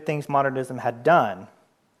some good things modernism had done,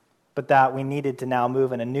 but that we needed to now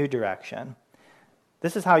move in a new direction.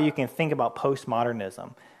 This is how you can think about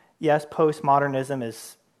postmodernism. Yes,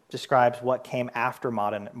 postmodernism describes what came after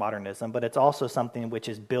modernism, but it's also something which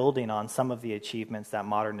is building on some of the achievements that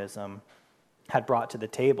modernism had brought to the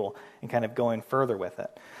table and kind of going further with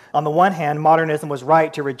it. On the one hand, modernism was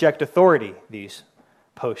right to reject authority, these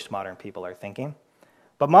postmodern people are thinking.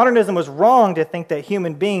 But modernism was wrong to think that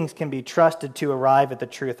human beings can be trusted to arrive at the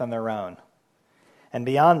truth on their own. And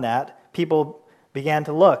beyond that, people began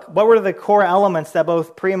to look. What were the core elements that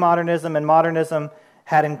both pre-modernism and modernism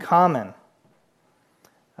had in common?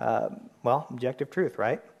 Well, objective truth,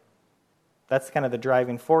 right? That's kind of the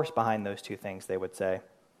driving force behind those two things, they would say.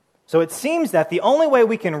 So it seems that the only way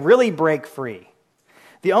we can really break free,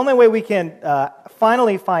 the only way we can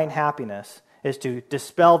finally find happiness is to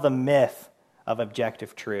dispel the myth of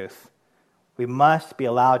objective truth. We must be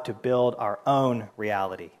allowed to build our own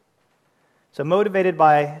reality. So motivated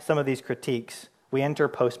by some of these critiques, we enter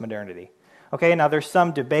postmodernity. Okay, now there's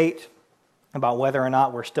some debate about whether or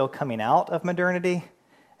not we're still coming out of modernity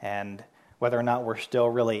and whether or not we're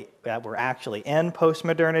actually in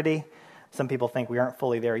postmodernity. Some people think we aren't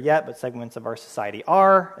fully there yet, but segments of our society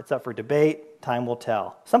are. It's up for debate. Time will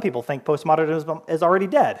tell. Some people think postmodernism is already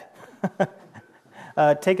dead.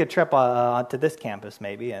 Take a trip to this campus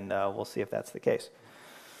maybe, and we'll see if that's the case.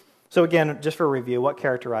 So again, just for review, what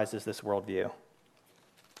characterizes this worldview?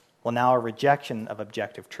 Well, now a rejection of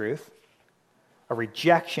objective truth, a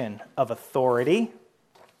rejection of authority,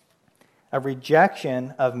 a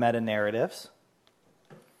rejection of metanarratives,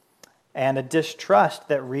 and a distrust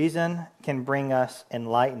that reason can bring us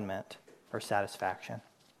enlightenment or satisfaction.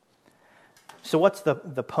 So what's the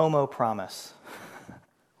POMO promise?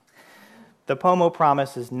 The POMO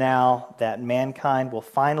promise is now that mankind will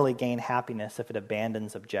finally gain happiness if it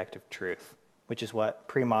abandons objective truth, which is what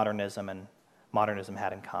pre-modernism and modernism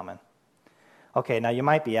had in common. Okay, now you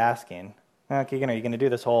might be asking, okay, you're going to do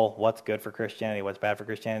this whole what's good for Christianity, what's bad for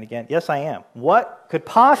Christianity again? Yes, I am. What could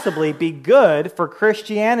possibly be good for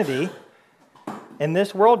Christianity in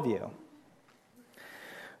this worldview?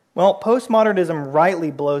 Well, postmodernism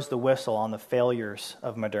rightly blows the whistle on the failures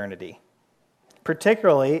of modernity,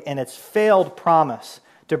 particularly in its failed promise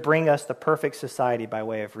to bring us the perfect society by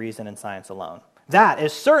way of reason and science alone. That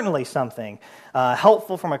is certainly something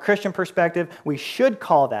helpful from a Christian perspective. We should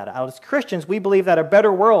call that out. As Christians, we believe that a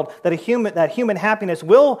better world, that human happiness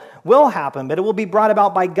will happen, but it will be brought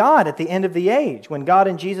about by God at the end of the age, when God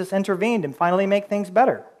and Jesus intervened and finally make things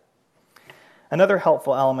better. Another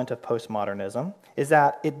helpful element of postmodernism is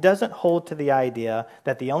that it doesn't hold to the idea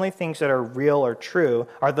that the only things that are real or true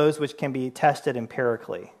are those which can be tested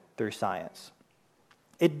empirically through science.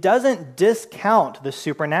 It doesn't discount the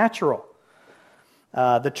supernatural,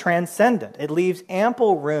 the transcendent. It leaves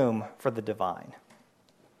ample room for the divine.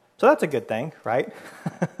 So that's a good thing, right?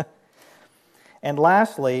 And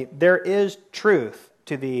lastly, there is truth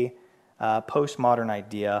to the postmodern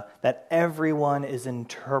idea that everyone is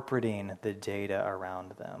interpreting the data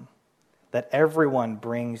around them, that everyone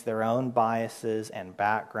brings their own biases and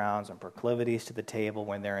backgrounds and proclivities to the table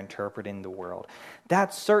when they're interpreting the world.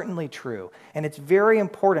 That's certainly true, and it's very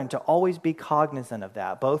important to always be cognizant of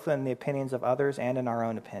that, both in the opinions of others and in our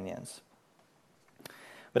own opinions.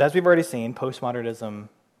 But as we've already seen, postmodernism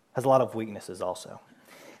has a lot of weaknesses also.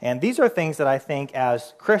 And these are things that I think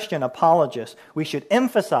as Christian apologists we should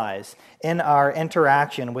emphasize in our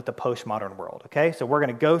interaction with the postmodern world. Okay, so we're going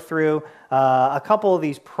to go through a couple of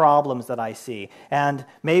these problems that I see. And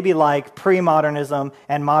maybe like pre-modernism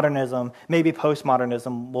and modernism, maybe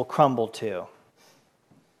postmodernism will crumble too.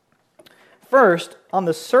 First, on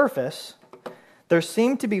the surface, there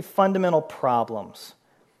seem to be fundamental problems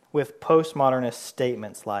with postmodernist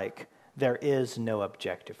statements like, there is no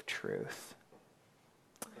objective truth.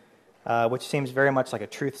 Which seems very much like a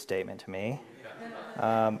truth statement to me.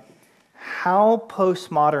 How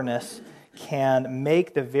postmodernists can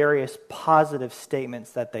make the various positive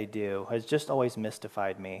statements that they do has just always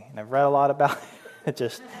mystified me. And I've read a lot about it. It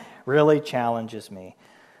just really challenges me.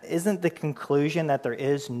 Isn't the conclusion that there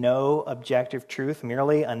is no objective truth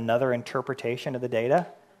merely another interpretation of the data?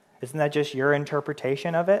 Isn't that just your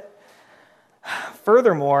interpretation of it?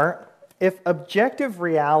 Furthermore, if objective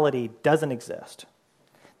reality doesn't exist,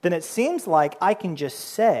 then it seems like I can just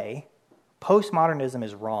say postmodernism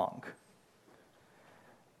is wrong.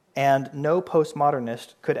 And no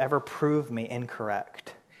postmodernist could ever prove me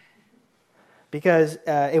incorrect. Because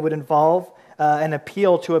it would involve an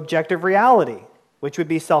appeal to objective reality, which would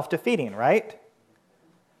be self-defeating, right?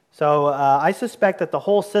 So I suspect that the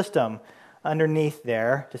whole system underneath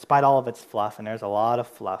there, despite all of its fluff, and there's a lot of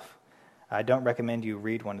fluff, I don't recommend you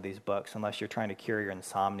read one of these books unless you're trying to cure your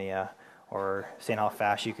insomnia or seeing how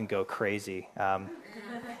fast you can go crazy.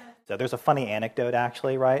 So there's a funny anecdote,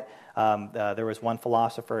 actually, right? There was one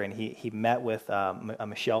philosopher, and he met with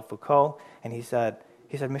Michel Foucault, and he said,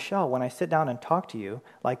 Michel, when I sit down and talk to you,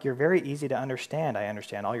 like, you're very easy to understand. I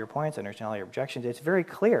understand all your points, I understand all your objections. It's very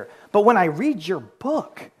clear. But when I read your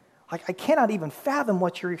book, like, I cannot even fathom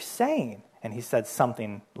what you're saying. And he said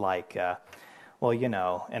something like, well, you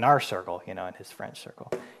know, in our circle, you know, in his French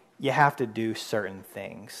circle, you have to do certain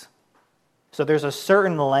things. So there's a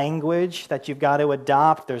certain language that you've got to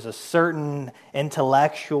adopt. There's a certain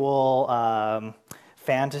intellectual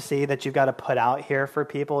fantasy that you've got to put out here for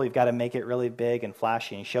people. You've got to make it really big and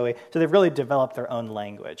flashy and showy. So they've really developed their own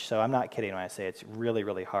language. So I'm not kidding when I say it's really,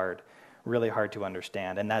 really hard to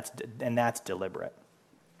understand, and that's deliberate.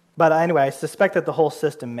 But anyway, I suspect that the whole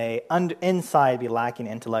system may inside be lacking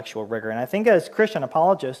intellectual rigor. And I think as Christian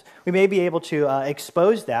apologists, we may be able to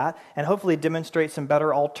expose that and hopefully demonstrate some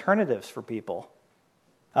better alternatives for people.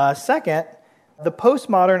 Second, the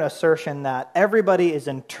postmodern assertion that everybody is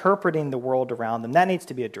interpreting the world around them, that needs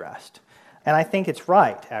to be addressed. And I think it's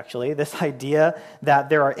right, actually, this idea that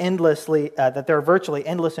there are virtually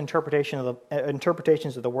endless interpretations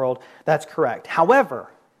of the world, that's correct.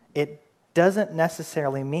 However, it doesn't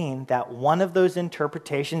necessarily mean that one of those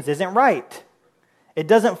interpretations isn't right. It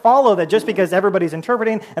doesn't follow that just because everybody's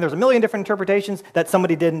interpreting and there's a million different interpretations that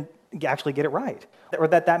somebody didn't actually get it right. Or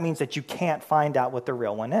that means that you can't find out what the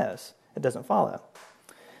real one is. It doesn't follow.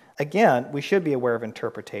 Again, we should be aware of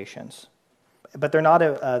interpretations. But they're not.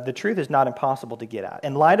 The truth is not impossible to get at.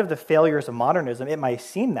 In light of the failures of modernism, it might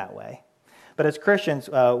seem that way. But as Christians,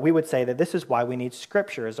 we would say that this is why we need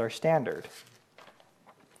Scripture as our standard.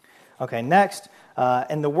 Okay, next,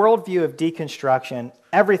 in the worldview of deconstruction,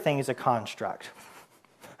 everything is a construct.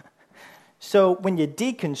 So when you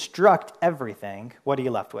deconstruct everything, what are you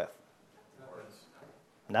left with?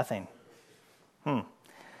 Nothing.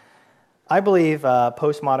 I believe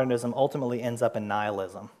postmodernism ultimately ends up in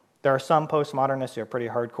nihilism. There are some postmodernists who are pretty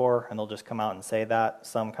hardcore, and they'll just come out and say that.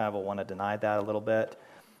 Some kind of will want to deny that a little bit.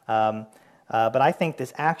 But I think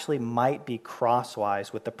this actually might be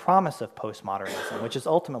crosswise with the promise of postmodernism, which is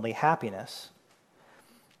ultimately happiness,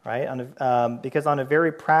 right? Because on a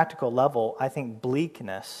very practical level, I think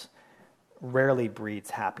bleakness rarely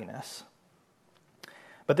breeds happiness.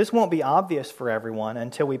 But this won't be obvious for everyone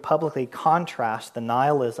until we publicly contrast the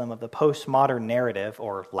nihilism of the postmodern narrative,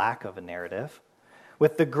 or lack of a narrative,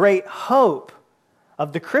 with the great hope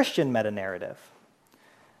of the Christian metanarrative.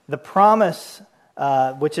 The promise,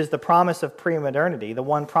 which is the promise of pre-modernity, the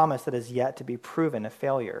one promise that is yet to be proven a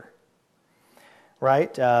failure.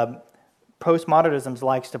 Right? Postmodernism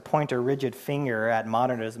likes to point a rigid finger at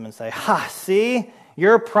modernism and say, "Ha, see,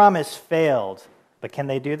 your promise failed." But can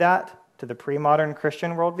they do that to the pre-modern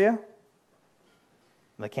Christian worldview?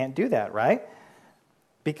 They can't do that, right?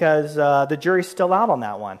 Because the jury's still out on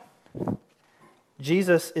that one.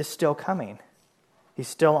 Jesus is still coming. He's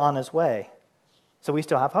still on his way. So we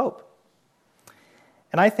still have hope.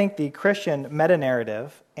 And I think the Christian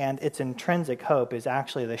meta-narrative and its intrinsic hope is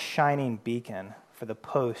actually the shining beacon for the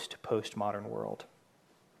postmodern world.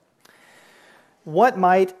 What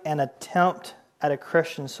might an attempt at a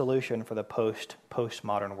Christian solution for the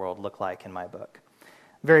postmodern world look like in my book?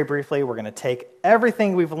 Very briefly, we're going to take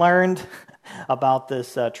everything we've learned about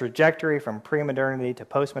this trajectory from pre-modernity to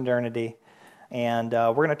postmodernity, and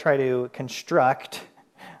we're going to try to construct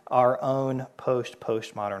our own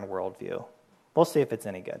postmodern worldview. We'll see if it's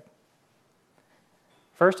any good.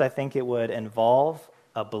 First, I think it would involve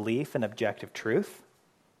a belief in objective truth.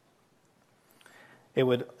 It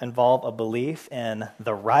would involve a belief in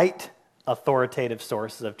the right authoritative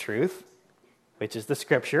sources of truth, which is the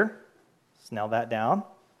Scripture. Let's nail that down.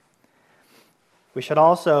 We should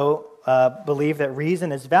also believe that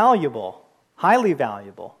reason is valuable, highly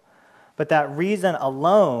valuable, but that reason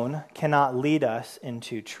alone cannot lead us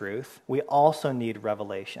into truth. We also need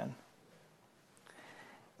revelation.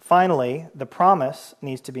 Finally, the promise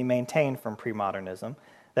needs to be maintained from premodernism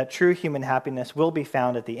that true human happiness will be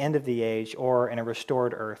found at the end of the age or in a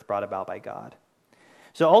restored earth brought about by God.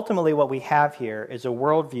 So ultimately what we have here is a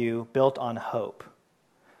worldview built on hope,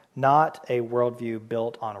 not a worldview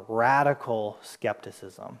built on radical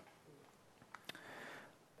skepticism.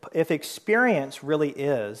 If experience really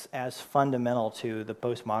is as fundamental to the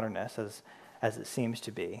postmodernists as it seems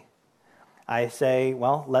to be, I say,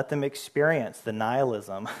 well, let them experience the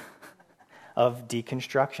nihilism of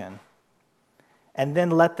deconstruction. And then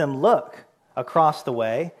let them look across the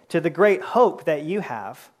way to the great hope that you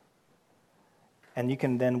have. And you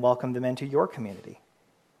can then welcome them into your community.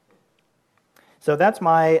 So that's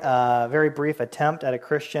my very brief attempt at a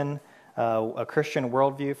Christian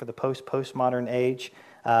worldview for the postmodern age.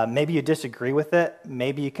 Maybe you disagree with it.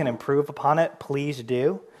 Maybe you can improve upon it. Please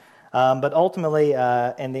do. But ultimately,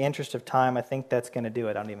 in the interest of time, I think that's going to do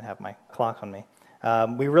it. I don't even have my clock on me.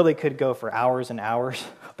 We really could go for hours and hours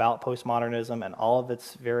about postmodernism and all of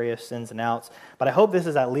its various ins and outs. But I hope this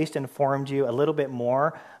has at least informed you a little bit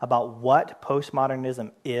more about what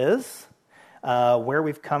postmodernism is, where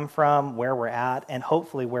we've come from, where we're at, and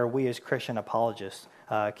hopefully where we as Christian apologists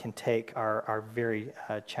can take our very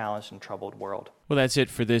challenged and troubled world. Well, that's it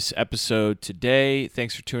for this episode today.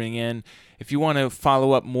 Thanks for tuning in. If you want to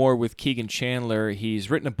follow up more with Keegan Chandler, he's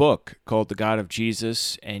written a book called The God of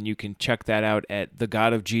Jesus, and you can check that out at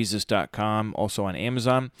thegodofjesus.com, also on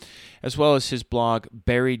Amazon, as well as his blog,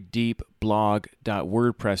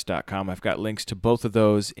 burieddeepblog.wordpress.com. I've got links to both of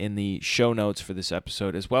those in the show notes for this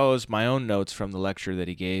episode, as well as my own notes from the lecture that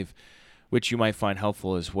he gave, which you might find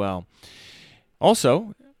helpful as well.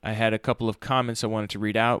 Also, I had a couple of comments I wanted to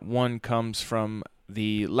read out. One comes from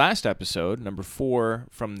the last episode, number 4,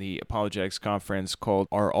 from the Apologetics conference called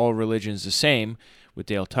Are All Religions the Same? With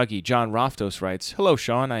Dale Tuggy. John Roftos writes, "Hello,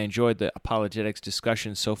 Sean. I enjoyed the apologetics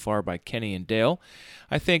discussion so far by Kenny and Dale.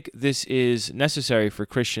 I think this is necessary for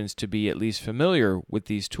Christians to be at least familiar with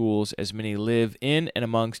these tools, as many live in and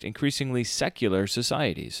amongst increasingly secular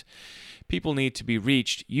societies. People need to be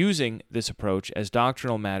reached using this approach, as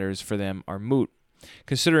doctrinal matters for them are moot.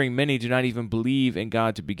 Considering many do not even believe in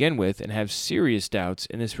God to begin with and have serious doubts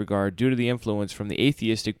in this regard due to the influence from the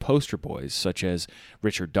atheistic poster boys such as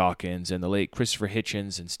Richard Dawkins and the late Christopher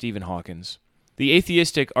Hitchens and Stephen Hawkins. The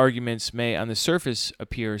atheistic arguments may on the surface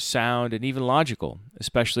appear sound and even logical,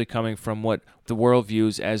 especially coming from what the world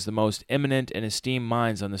views as the most eminent and esteemed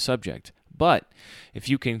minds on the subject. But if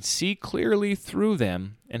you can see clearly through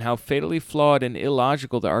them and how fatally flawed and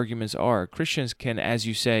illogical the arguments are, Christians can, as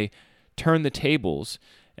you say, turn the tables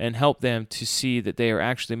and help them to see that they are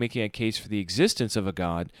actually making a case for the existence of a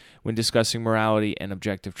God when discussing morality and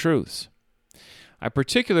objective truths. I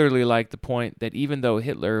particularly like the point that even though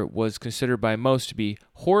Hitler was considered by most to be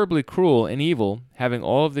horribly cruel and evil, having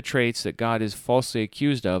all of the traits that God is falsely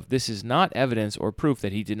accused of, this is not evidence or proof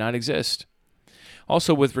that he did not exist.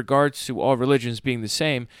 Also, with regards to all religions being the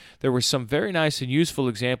same, there were some very nice and useful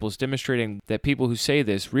examples demonstrating that people who say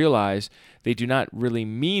this realize they do not really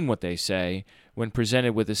mean what they say when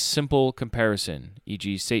presented with a simple comparison,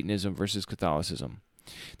 e.g. Satanism versus Catholicism.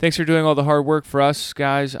 Thanks for doing all the hard work for us,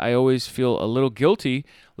 guys. I always feel a little guilty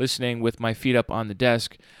listening with my feet up on the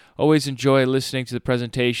desk. Always enjoy listening to the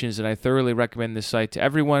presentations, and I thoroughly recommend this site to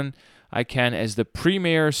everyone I can as the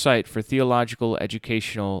premier site for theological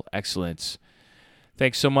educational excellence.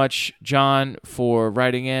 Thanks so much, John, for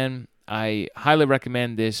writing in. I highly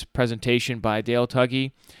recommend this presentation by Dale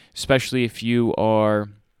Tuggy, especially if you are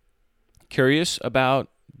curious about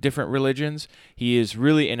different religions. He is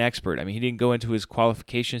really an expert. I mean, he didn't go into his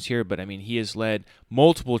qualifications here, but I mean, he has led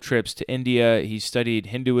multiple trips to India. He studied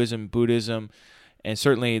Hinduism, Buddhism, and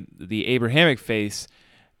certainly the Abrahamic faiths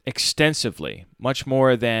extensively, much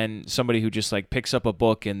more than somebody who just like picks up a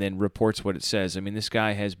book and then reports what it says. I mean, this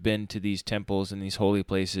guy has been to these temples and these holy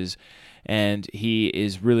places, and he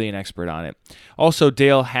is really an expert on it. Also,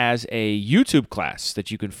 Dale has a YouTube class that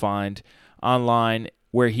you can find online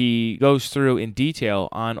where he goes through in detail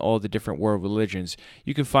on all the different world religions.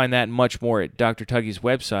 You can find that and much more at Dr. Tuggy's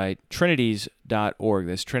website, trinities.org.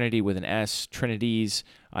 That's Trinity with an S, trinities.org.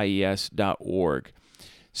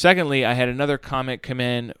 Secondly, I had another comment come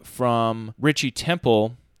in from Richie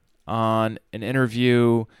Temple on an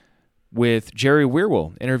interview with Jerry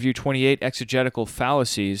Wierwille, interview 28, Exegetical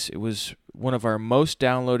Fallacies. It was one of our most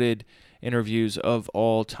downloaded interviews of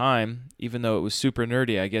all time, even though it was super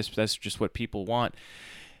nerdy. I guess that's just what people want.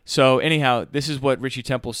 So anyhow, this is what Richie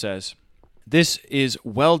Temple says. This is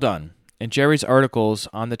well done, and Jerry's articles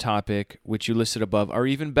on the topic, which you listed above, are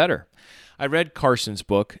even better. I read Carson's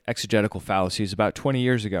book, Exegetical Fallacies, about 20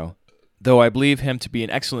 years ago. Though I believe him to be an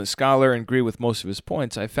excellent scholar and agree with most of his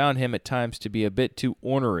points, I found him at times to be a bit too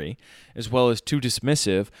ornery, as well as too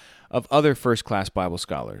dismissive of other first-class Bible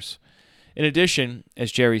scholars. In addition,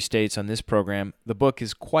 as Jerry states on this program, the book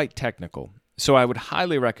is quite technical, so I would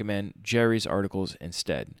highly recommend Jerry's articles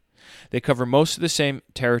instead. They cover most of the same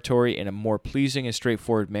territory in a more pleasing and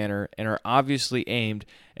straightforward manner and are obviously aimed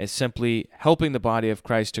at simply helping the body of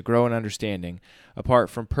Christ to grow in understanding,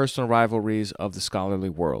 apart from personal rivalries of the scholarly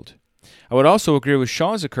world. I would also agree with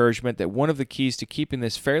Sean's encouragement that one of the keys to keeping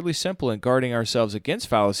this fairly simple and guarding ourselves against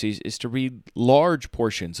fallacies is to read large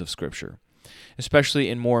portions of Scripture, especially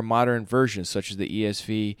in more modern versions such as the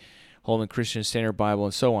ESV, Holman Christian Standard Bible,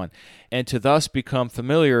 and so on, and to thus become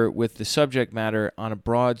familiar with the subject matter on a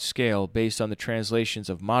broad scale based on the translations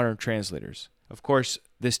of modern translators. Of course,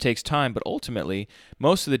 this takes time, but ultimately,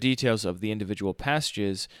 most of the details of the individual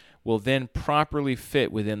passages will then properly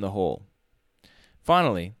fit within the whole.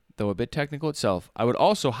 Finally, though a bit technical itself, I would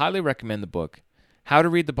also highly recommend the book, How to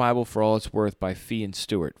Read the Bible for All It's Worth by Fee and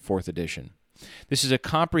Stewart, 4th edition. This is a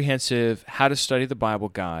comprehensive how to study the Bible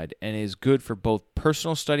guide and is good for both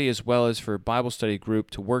personal study as well as for a Bible study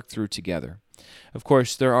group to work through together. Of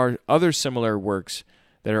course, there are other similar works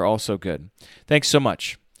that are also good. Thanks so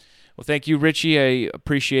much. Well, thank you, Richie. I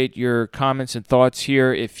appreciate your comments and thoughts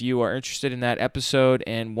here. If you are interested in that episode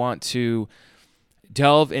and want to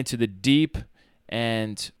delve into the deep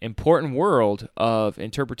and important world of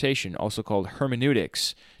interpretation, also called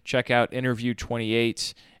hermeneutics, check out interview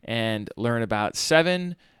 28 and learn about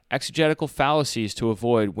 7 exegetical fallacies to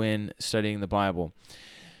avoid when studying the Bible.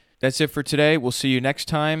 That's it for today. We'll see you next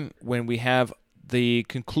time when we have the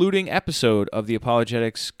concluding episode of the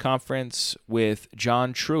Apologetics Conference with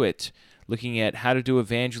John Truitt, looking at how to do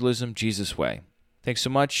evangelism Jesus' way. Thanks so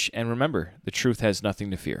much, and remember, the truth has nothing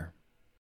to fear.